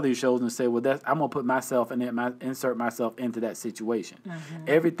and reality shows and say, well, I'm going to put myself in it, insert myself into that situation.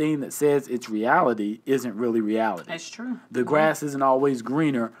 Everything that says it's reality isn't really reality. That's true. The grass isn't always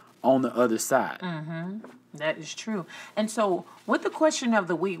greener on the other side. That is true. And so with the question of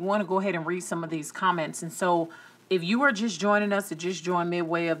the week, we want to go ahead and read some of these comments. And so if you are just joining us or just joined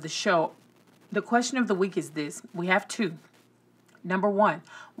midway of the show, the question of the week is this. We have two. Number one,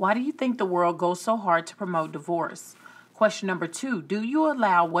 why do you think the world goes so hard to promote divorce? Question number two, do you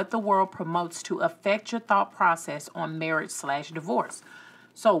allow what the world promotes to affect your thought process on marriage/divorce?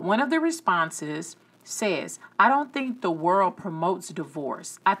 So one of the responses says, I don't think the world promotes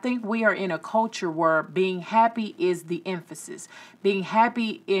divorce. I think we are in a culture where being happy is the emphasis, being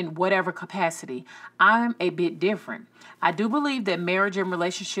happy in whatever capacity. I'm a bit different. I do believe that marriage and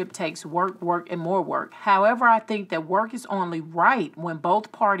relationship takes work, and more work. However, I think that work is only right when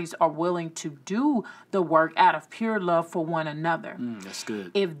both parties are willing to do the work out of pure love for one another. That's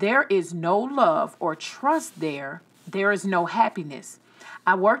good. If there is no love or trust there is no happiness.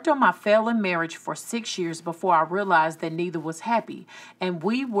 I worked on my failing marriage for 6 years before I realized that neither was happy. And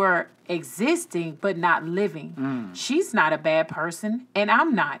we were existing but not living. She's not a bad person, and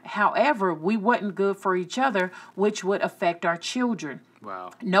I'm not. However, we wasn't good for each other, which would affect our children.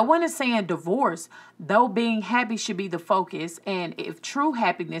 Wow. No one is saying divorce, though being happy should be the focus. And if true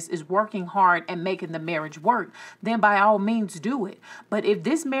happiness is working hard and making the marriage work, then by all means do it. But if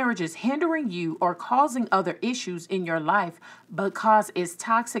this marriage is hindering you or causing other issues in your life because it's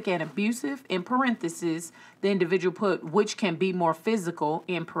toxic and abusive, in parentheses, the individual put, which can be more physical,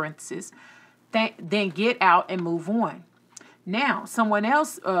 in parentheses, then get out and move on. Now, someone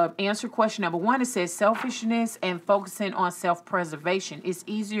else answered question number 1. It says selfishness and focusing on self-preservation. It's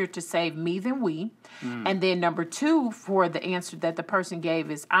easier to save me than we. And then number 2 for the answer that the person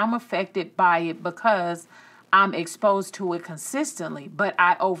gave is I'm affected by it because I'm exposed to it consistently, but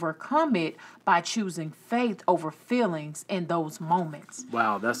I overcome it by choosing faith over feelings in those moments.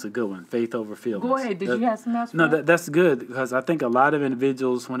 Wow, that's a good one. Faith over feelings. Go ahead. Did you have some else? No, that's good because I think a lot of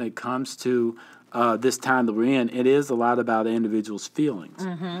individuals, when it comes to this time that we're in, it is a lot about the individual's feelings.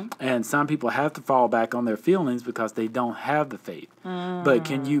 And some people have to fall back on their feelings because they don't have the faith. But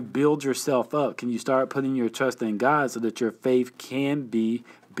can you build yourself up? Can you start putting your trust in God so that your faith can be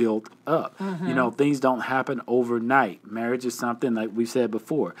built up? You know, things don't happen overnight. Marriage is something, like we said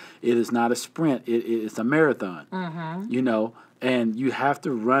before, it is not a sprint. It's a marathon, you know, and you have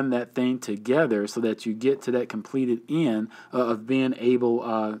to run that thing together so that you get to that completed end of being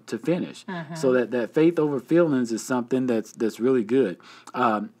able to finish. So that faith over feelings is something that's really good.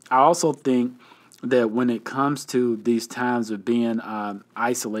 I also think that when it comes to these times of being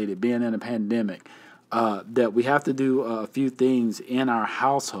isolated, being in a pandemic, that we have to do a few things in our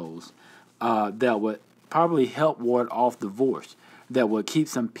households that would probably help ward off divorce, that would keep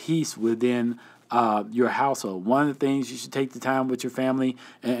some peace within your household. One of the things, you should take the time with your family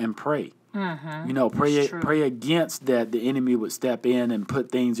and pray. You know, pray against that the enemy would step in and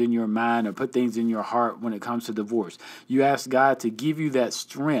put things in your mind or put things in your heart when it comes to divorce. You ask God to give you that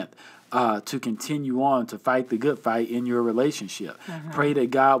strength to continue on to fight the good fight in your relationship. Pray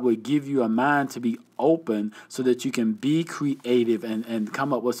that God would give you a mind to be open so that you can be creative and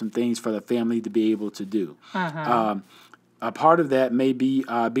come up with some things for the family to be able to do. A part of that may be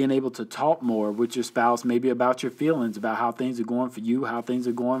being able to talk more with your spouse, maybe about your feelings, about how things are going for you, how things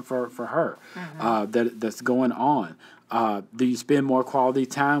are going for her, that's going on. Do you spend more quality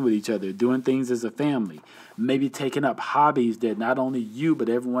time with each other, doing things as a family? Maybe taking up hobbies that not only you but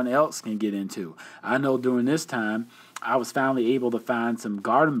everyone else can get into. I know during this time, I was finally able to find some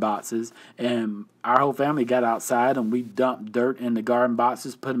garden boxes, and our whole family got outside and we dumped dirt in the garden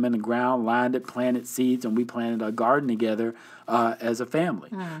boxes, put them in the ground, lined it, planted seeds, and we planted a garden together as a family.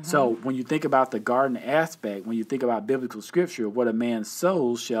 So when you think about the garden aspect, when you think about biblical scripture, what a man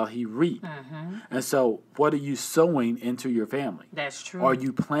sows shall he reap. And so what are you sowing into your family? That's true. Are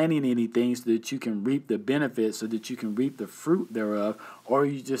you planting anything so that you can reap the benefits, so that you can reap the fruit thereof? Or are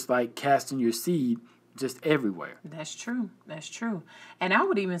you just like casting your seed just everywhere? That's true. That's true. And I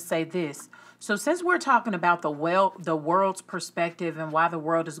would even say this. So since we're talking about the world's perspective and why the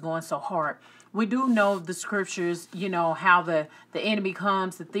world is going so hard, we do know the scriptures, you know, how the enemy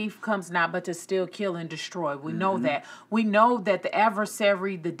comes, the thief comes not but to steal, kill, and destroy. We know that. We know that the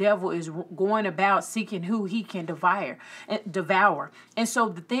adversary, the devil, is going about seeking who he can devour. And so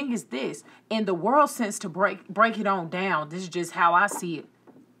the thing is this, in the world sense, to break it on down, this is just how I see it.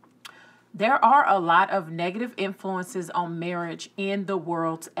 There are a lot of negative influences on marriage in the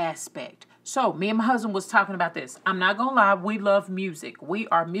world's aspect. So me and my husband was talking about this. I'm not going to lie. We love music. We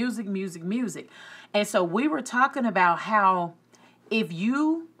are music. And so we were talking about how if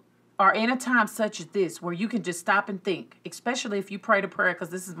you are in a time such as this where you can just stop and think, especially if you pray the prayer,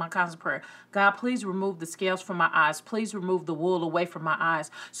 because this is my constant prayer. God, please remove the scales from my eyes. Please remove the wool away from my eyes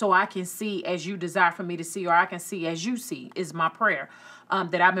so I can see as you desire for me to see, or I can see as you see, is my prayer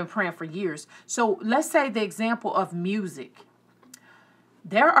that I've been praying for years. So let's say the example of music.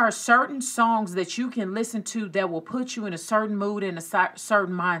 There are certain songs that you can listen to that will put you in a certain mood and a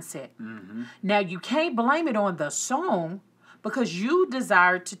certain mindset. Now, you can't blame it on the song, because you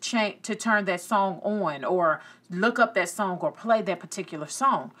desire to to turn that song on or look up that song or play that particular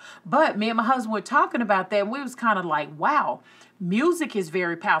song. But me and my husband were talking about that, and we was kind of like, wow, music is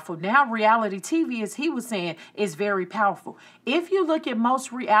very powerful. Now reality TV, as he was saying, is very powerful. If you look at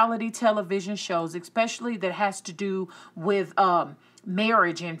most reality television shows, especially that has to do with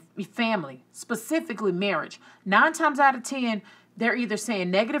marriage and family, specifically marriage, 9 times out of 10, they're either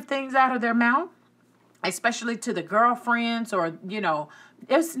saying negative things out of their mouth, especially to the girlfriends, or,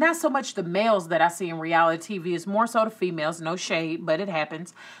 it's not so much the males that I see in reality TV. It's more so the females. No shade, but it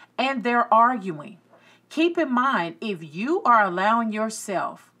happens. And they're arguing. Keep in mind, if you are allowing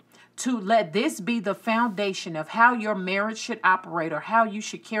yourself to let this be the foundation of how your marriage should operate or how you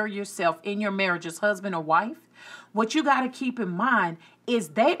should carry yourself in your marriage as husband or wife, what you got to keep in mind is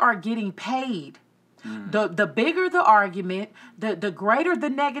they are getting paid. The bigger the argument, the greater the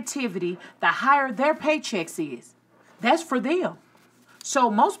negativity, the higher their paychecks is. That's for them.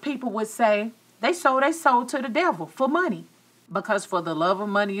 So most people would say they sold their soul to the devil for money, because for the love of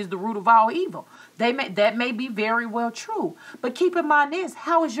money is the root of all evil. That may be very well true. But keep in mind this,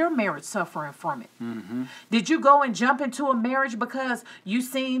 how is your marriage suffering from it? Mm-hmm. Did you go and jump into a marriage because you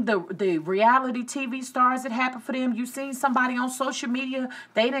seen the reality TV stars that happened for them? You seen somebody on social media,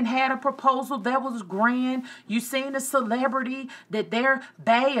 they done had a proposal that was grand. You seen a celebrity that their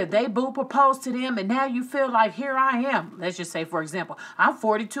bae or they boo proposed to them, and now you feel like, here I am. Let's just say, for example, I'm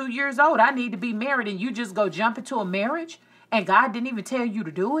 42 years old. I need to be married, and you just go jump into a marriage? And God didn't even tell you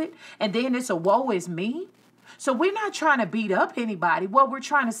to do it. And then it's a woe is me. So we're not trying to beat up anybody. What we're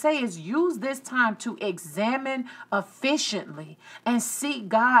trying to say is use this time to examine efficiently and seek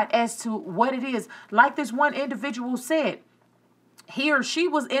God as to what it is. Like this one individual said, he or she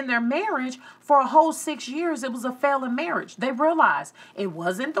was in their marriage for a whole 6 years. It was a failing marriage. They realized it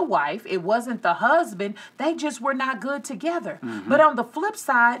wasn't the wife. It wasn't the husband. They just were not good together. Mm-hmm. But on the flip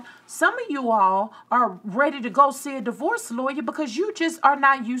side, some of you all are ready to go see a divorce lawyer because you just are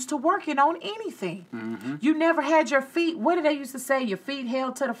not used to working on anything. Mm-hmm. You never had your feet, what did they used to say, your feet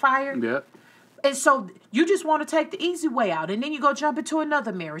held to the fire? Yep. And so you just want to take the easy way out. And then you go jump into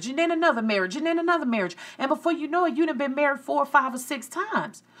another marriage, and then another marriage, and then another marriage. And before you know it, you'd have been married 4 or 5 or 6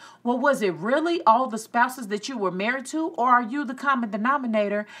 times. Well, was it really all the spouses that you were married to? Or are you the common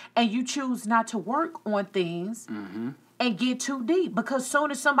denominator and you choose not to work on things and get too deep? Because soon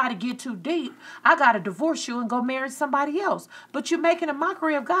as somebody get too deep, I got to divorce you and go marry somebody else. But you're making a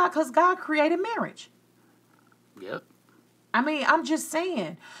mockery of God because God created marriage. Yep. I mean, I'm just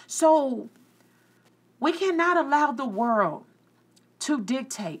saying. So we cannot allow the world to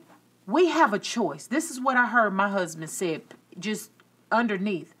dictate. We have a choice. This is what I heard my husband said just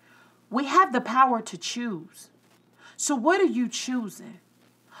underneath. We have the power to choose. So what are you choosing?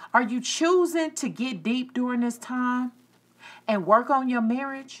 Are you choosing to get deep during this time and work on your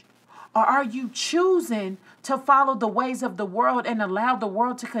marriage? Or are you choosing to follow the ways of the world and allow the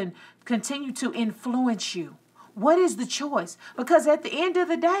world to continue to influence you? What is the choice? Because at the end of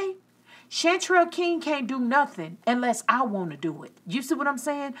the day, Chantrell King can't do nothing unless I want to do it. You see what I'm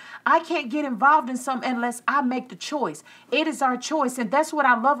saying? I can't get involved in something unless I make the choice. It is our choice, and that's what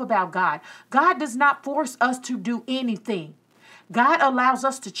I love about God. God does not force us to do anything. God allows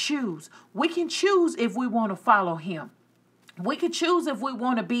us to choose. We can choose if we want to follow him. We could choose if we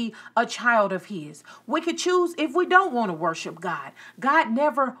want to be a child of his. We could choose if we don't want to worship God. God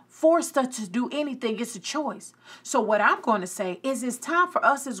never forced us to do anything. It's a choice. So what I'm going to say is it's time for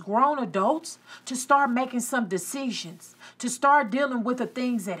us as grown adults to start making some decisions, to start dealing with the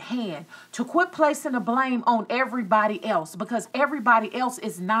things at hand, to quit placing the blame on everybody else, because everybody else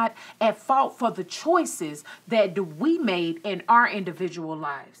is not at fault for the choices that we made in our individual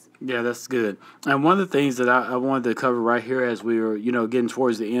lives. Yeah, that's good. And one of the things that I wanted to cover right here as we were, getting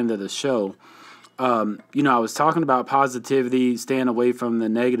towards the end of the show, I was talking about positivity, staying away from the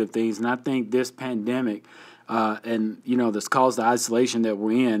negative things. And I think this pandemic that's caused the isolation that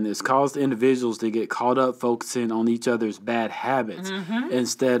we're in, has caused individuals to get caught up focusing on each other's bad habits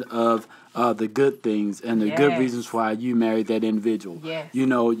instead of the good things and the good reasons why you married that individual. Yes.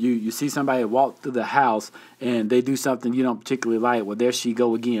 You see somebody walk through the house and they do something you don't particularly like. Well, there she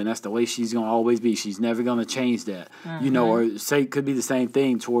go again. That's the way she's going to always be. She's never going to change that. Or say it could be the same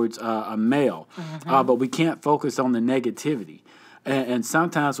thing towards a male. But we can't focus on the negativity. And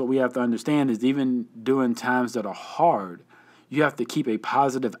sometimes what we have to understand is even during times that are hard, you have to keep a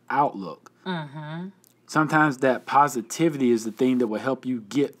positive outlook. Sometimes that positivity is the thing that will help you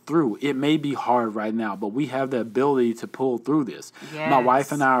get through. It may be hard right now, but we have the ability to pull through this. Yes. My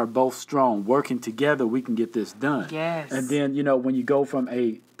wife and I are both strong. Working together, we can get this done. Yes. And then, when you go from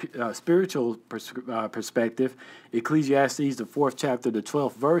a spiritual perspective, Ecclesiastes, the 4th chapter, the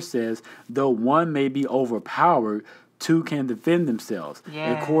 12th verse says, though one may be overpowered, two can defend themselves.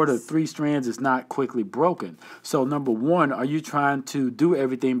 Yes. A cord of 3 strands is not quickly broken. So, number one, are you trying to do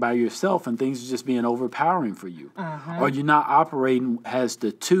everything by yourself and things are just being overpowering for you? Or you're not operating as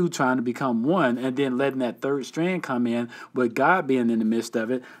the 2 trying to become 1 and then letting that 3rd strand come in with God being in the midst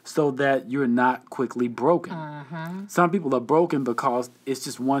of it so that you're not quickly broken. Some people are broken because it's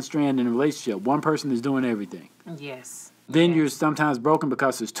just one strand in a relationship. One person is doing everything. Yes. Then you're sometimes broken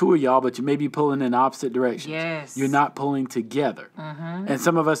because there's 2 of y'all, but you may be pulling in opposite directions. Yes. You're not pulling together. And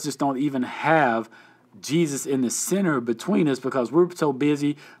some of us just don't even have Jesus in the center between us because we're so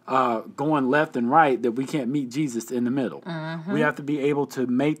busy going left and right that we can't meet Jesus in the middle. We have to be able to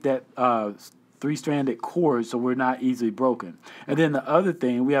make that 3-stranded cord so we're not easily broken. And then the other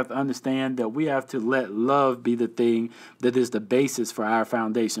thing, we have to understand that we have to let love be the thing that is the basis for our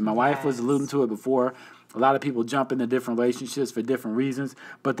foundation. My wife was alluding to it before. A lot of people jump into different relationships for different reasons,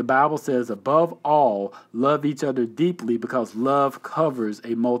 but the Bible says, above all, love each other deeply because love covers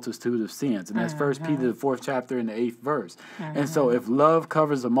a multitude of sins. And that's 1 Peter, the 4th chapter, and the 8th verse. And so if love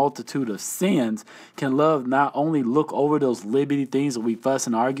covers a multitude of sins, can love not only look over those liberty things that we fuss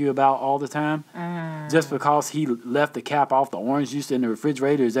and argue about all the time? Just because he left the cap off the orange juice in the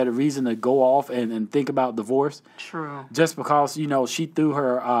refrigerator, is that a reason to go off and think about divorce? True. Just because, she threw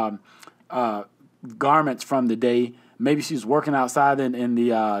her garments from the day. Maybe she's working outside in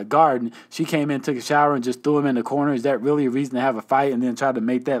the garden. She came in, took a shower, and just threw them in the corner. Is that really a reason to have a fight and then try to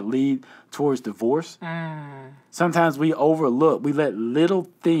make that lead towards divorce? Sometimes we overlook. We let little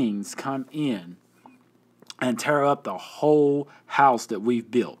things come in and tear up the whole house that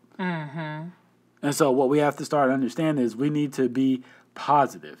we've built. And so what we have to start understanding is we need to be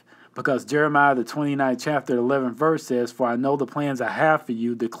positive. Because Jeremiah, the 29th chapter, 11th verse says, for I know the plans I have for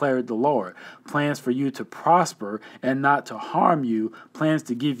you, declared the Lord. Plans for you to prosper and not to harm you. Plans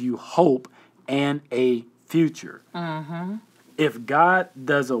to give you hope and a future. If God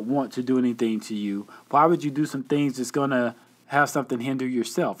doesn't want to do anything to you, why would you do some things that's going to have something hinder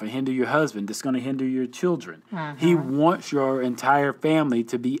yourself and hinder your husband, that's going to hinder your children? He wants your entire family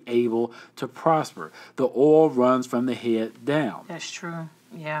to be able to prosper. The oil runs from the head down. That's true.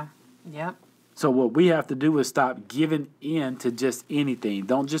 Yeah. Yep. So what we have to do is stop giving in to just anything.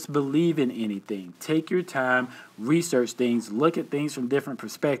 Don't just believe in anything. Take your time, research things, look at things from different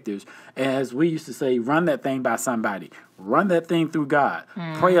perspectives. As we used to say, run that thing by somebody. Run that thing through God.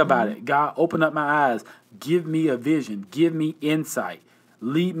 Pray about it. God, open up my eyes. Give me a vision. Give me insight.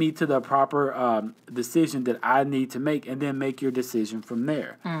 Lead me to the proper decision that I need to make, and then make your decision from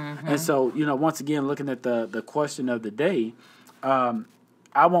there. And so, once again, looking at the question of the day,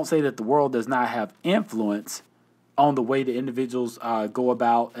 I won't say that the world does not have influence on the way the individuals go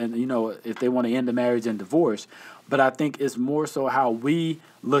about and, if they want to end the marriage and divorce. But I think it's more so how we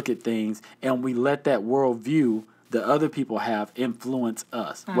look at things and we let that worldview that other people have influence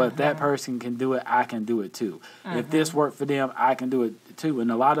us. Well, if that person can do it, I can do it too. If this worked for them, I can do it too.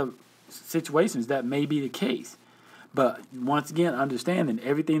 In a lot of situations, that may be the case. But once again, understanding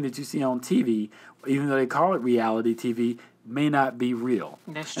everything that you see on TV, even though they call it reality TV, may not be real.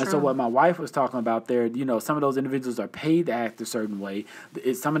 That's true. And so what my wife was talking about there, some of those individuals are paid to act a certain way.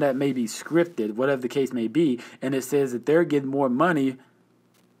 Some of that may be scripted, whatever the case may be, and it says that they're getting more money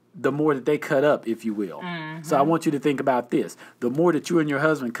the more that they cut up, if you will. So I want you to think about this. The more that you and your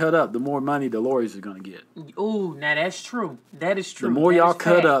husband cut up, the more money the lawyers are going to get. Ooh, now that's true. That is true. The more y'all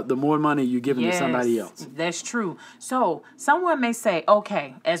cut up, the more money you're giving to somebody else. That's true. So someone may say,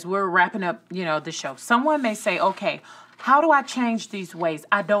 okay, as we're wrapping up, the show, someone may say, okay, how do I change these ways?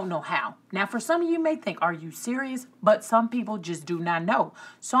 I don't know how. Now, for some of you may think, are you serious? But some people just do not know.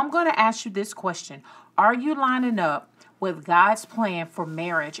 So I'm going to ask you this question. Are you lining up with God's plan for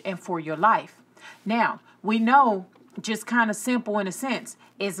marriage and for your life? Now, we know, just kind of simple in a sense,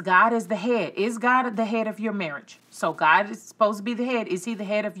 is God is the head. Is God the head of your marriage? So God is supposed to be the head. Is he the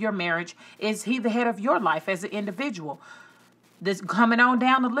head of your marriage? Is he the head of your life as an individual? This coming on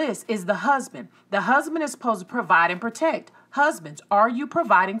down the list is the husband. The husband is supposed to provide and protect. Husbands, are you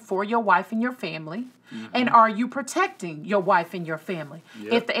providing for your wife and your family? And are you protecting your wife and your family?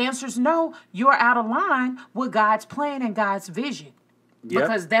 If the answer is no, you're out of line with God's plan and God's vision. Yep.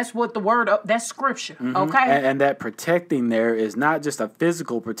 Because that's what that's scripture, okay? And that protecting there is not just a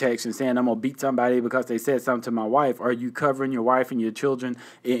physical protection, saying I'm going to beat somebody because they said something to my wife. Are you covering your wife and your children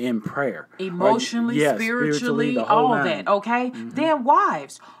in prayer? Emotionally, spiritually, the whole all nine. that, okay? Then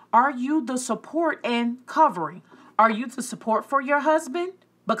wives, are you the support and covering? Are you the support for your husband?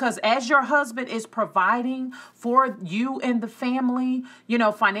 Because as your husband is providing for you and the family,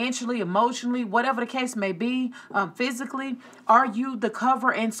 financially, emotionally, whatever the case may be, physically, are you the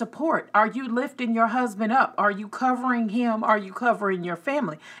cover and support? Are you lifting your husband up? Are you covering him? Are you covering your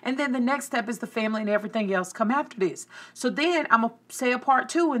family? And then the next step is the family and everything else come after this. So then I'm going to say a part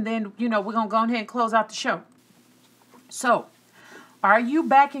 2, and then, we're going to go ahead and close out the show. So, are you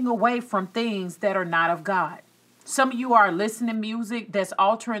backing away from things that are not of God? Some of you are listening to music that's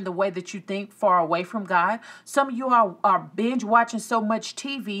altering the way that you think far away from God. Some of you are binge watching so much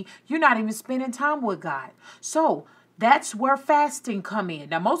TV, you're not even spending time with God. So that's where fasting come in.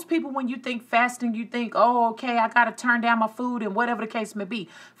 Now, most people, when you think fasting, you think, oh, okay, I got to turn down my food and whatever the case may be.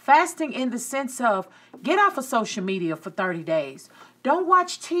 Fasting in the sense of get off of social media for 30 days. Don't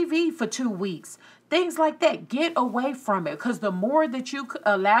watch TV for 2 weeks. Things like that. Get away from it, because the more that you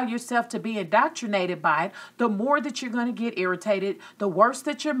allow yourself to be indoctrinated by it, the more that you're going to get irritated, the worse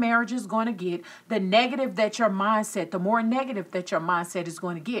that your marriage is going to get, the negative that your mindset, the more negative that your mindset is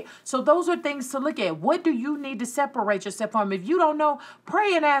going to get. So those are things to look at. What do you need to separate yourself from? If you don't know,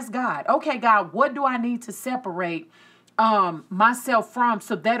 pray and ask God. Okay, God, what do I need to separate myself from,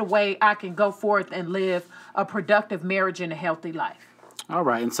 so that way I can go forth and live a productive marriage and a healthy life? All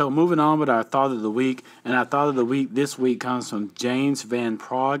right, and so moving on with our thought of the week, and our thought of the week this week comes from James Van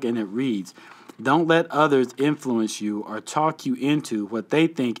Prague, and it reads, "Don't let others influence you or talk you into what they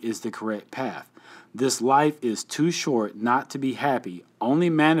think is the correct path. This life is too short not to be happy. Only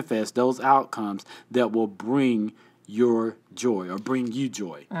manifest those outcomes that will bring your joy or bring you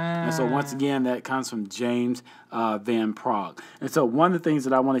joy." And so once again, that comes from James Van Prague. And so one of the things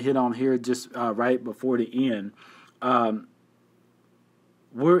that I want to hit on here just right before the end,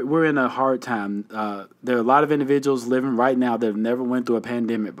 we're in a hard time. There are a lot of individuals living right now that have never went through a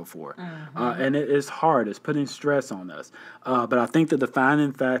pandemic before. And it is hard. It's putting stress on us. But I think the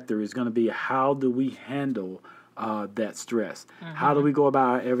defining factor is going to be, how do we handle that stress? How do we go about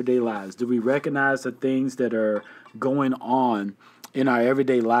our everyday lives? Do we recognize the things that are going on in our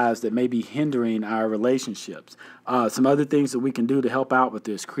everyday lives that may be hindering our relationships? Some other things that we can do to help out with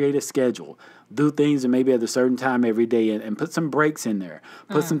this: create a schedule. Do things that maybe at a certain time every day, and put some breaks in there.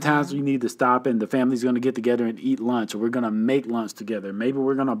 Put some times we need to stop and the family's going to get together and eat lunch, or we're going to make lunch together. Maybe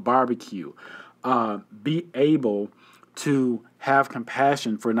we're going to barbecue. Be able to have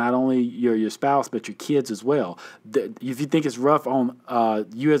compassion for not only your spouse, but your kids as well. If you think it's rough on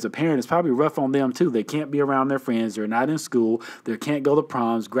you as a parent, it's probably rough on them too. They can't be around their friends. They're not in school. They can't go to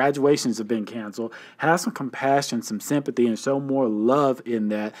proms. Graduations have been canceled. Have some compassion, some sympathy, and show more love in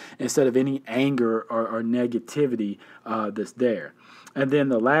that, instead of any anger or negativity that's there. And then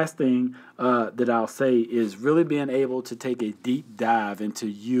the last thing that I'll say is really being able to take a deep dive into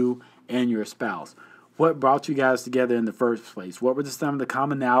you and your spouse. What brought you guys together in the first place? What were some of the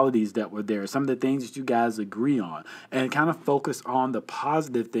commonalities that were there? Some of the things that you guys agree on, and kind of focus on the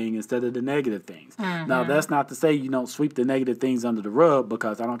positive thing instead of the negative things. Now, that's not to say you don't sweep the negative things under the rug,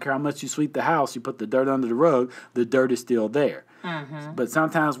 because I don't care how much you sweep the house, you put the dirt under the rug, the dirt is still there. But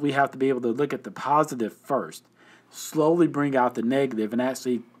sometimes we have to be able to look at the positive first, slowly bring out the negative, and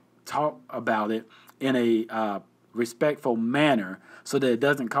actually talk about it in a respectful manner, so that it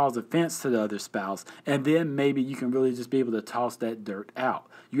doesn't cause offense to the other spouse. And then maybe you can really just be able to toss that dirt out.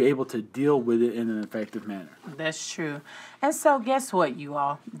 You're able to deal with it in an effective manner. That's true. And so guess what, you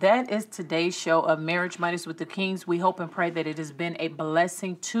all? That is today's show of Marriage Mondays with the Kings. We hope and pray that it has been a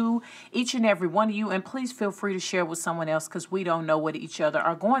blessing to each and every one of you. And please feel free to share with someone else, because we don't know what each other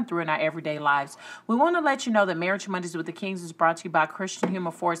are going through in our everyday lives. We want to let you know that Marriage Mondays with the Kings is brought to you by Christian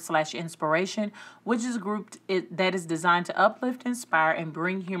Humor /Inspiration, which is a group that is designed to uplift, inspire, and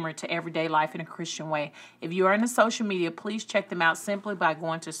bring humor to everyday life in a Christian way. If you are in the social media, please check them out simply by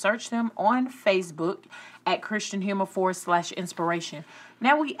going to search them on Facebook at Christian Humor /Inspiration.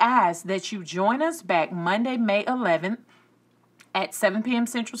 Now we ask that you join us back Monday, May 11th at 7 p.m.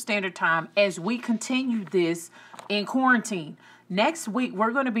 Central Standard Time as we continue this in quarantine. Next week,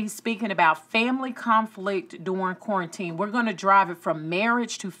 we're going to be speaking about family conflict during quarantine. We're going to drive it from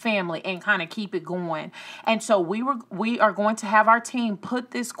marriage to family and kind of keep it going. And so we are going to have our team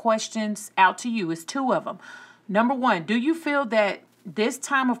put these questions out to you. It's 2 of them. Number 1, do you feel that this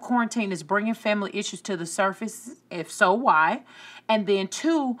time of quarantine is bringing family issues to the surface? If so, why? And then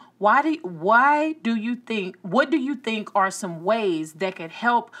 2, what do you think are some ways that could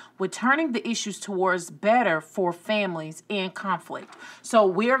help with turning the issues towards better for families in conflict? So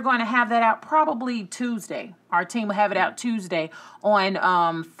we're going to have that out probably Tuesday. Our team will have it out Tuesday on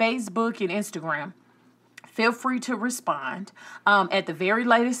Facebook and Instagram. Feel free to respond at the very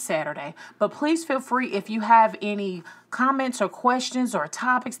latest Saturday. But please feel free if you have any comments or questions or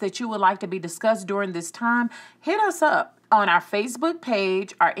topics that you would like to be discussed during this time, hit us up on our Facebook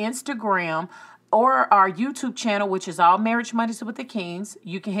page, our Instagram, or our YouTube channel, which is All Marriage Mondays with the Kings.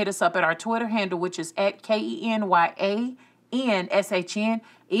 You can hit us up at our Twitter handle, which is at KENYANSHN.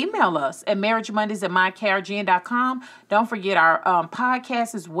 Email us at marriagemondays@mykrgn.com. Don't forget our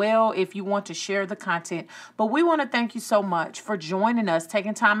podcast as well if you want to share the content. But we want to thank you so much for joining us,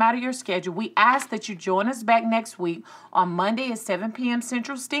 taking time out of your schedule. We ask that you join us back next week on Monday at 7 p.m.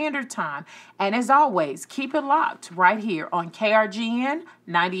 Central Standard Time. And as always, keep it locked right here on KRGN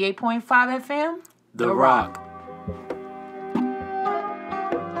 98.5 FM. The Rock.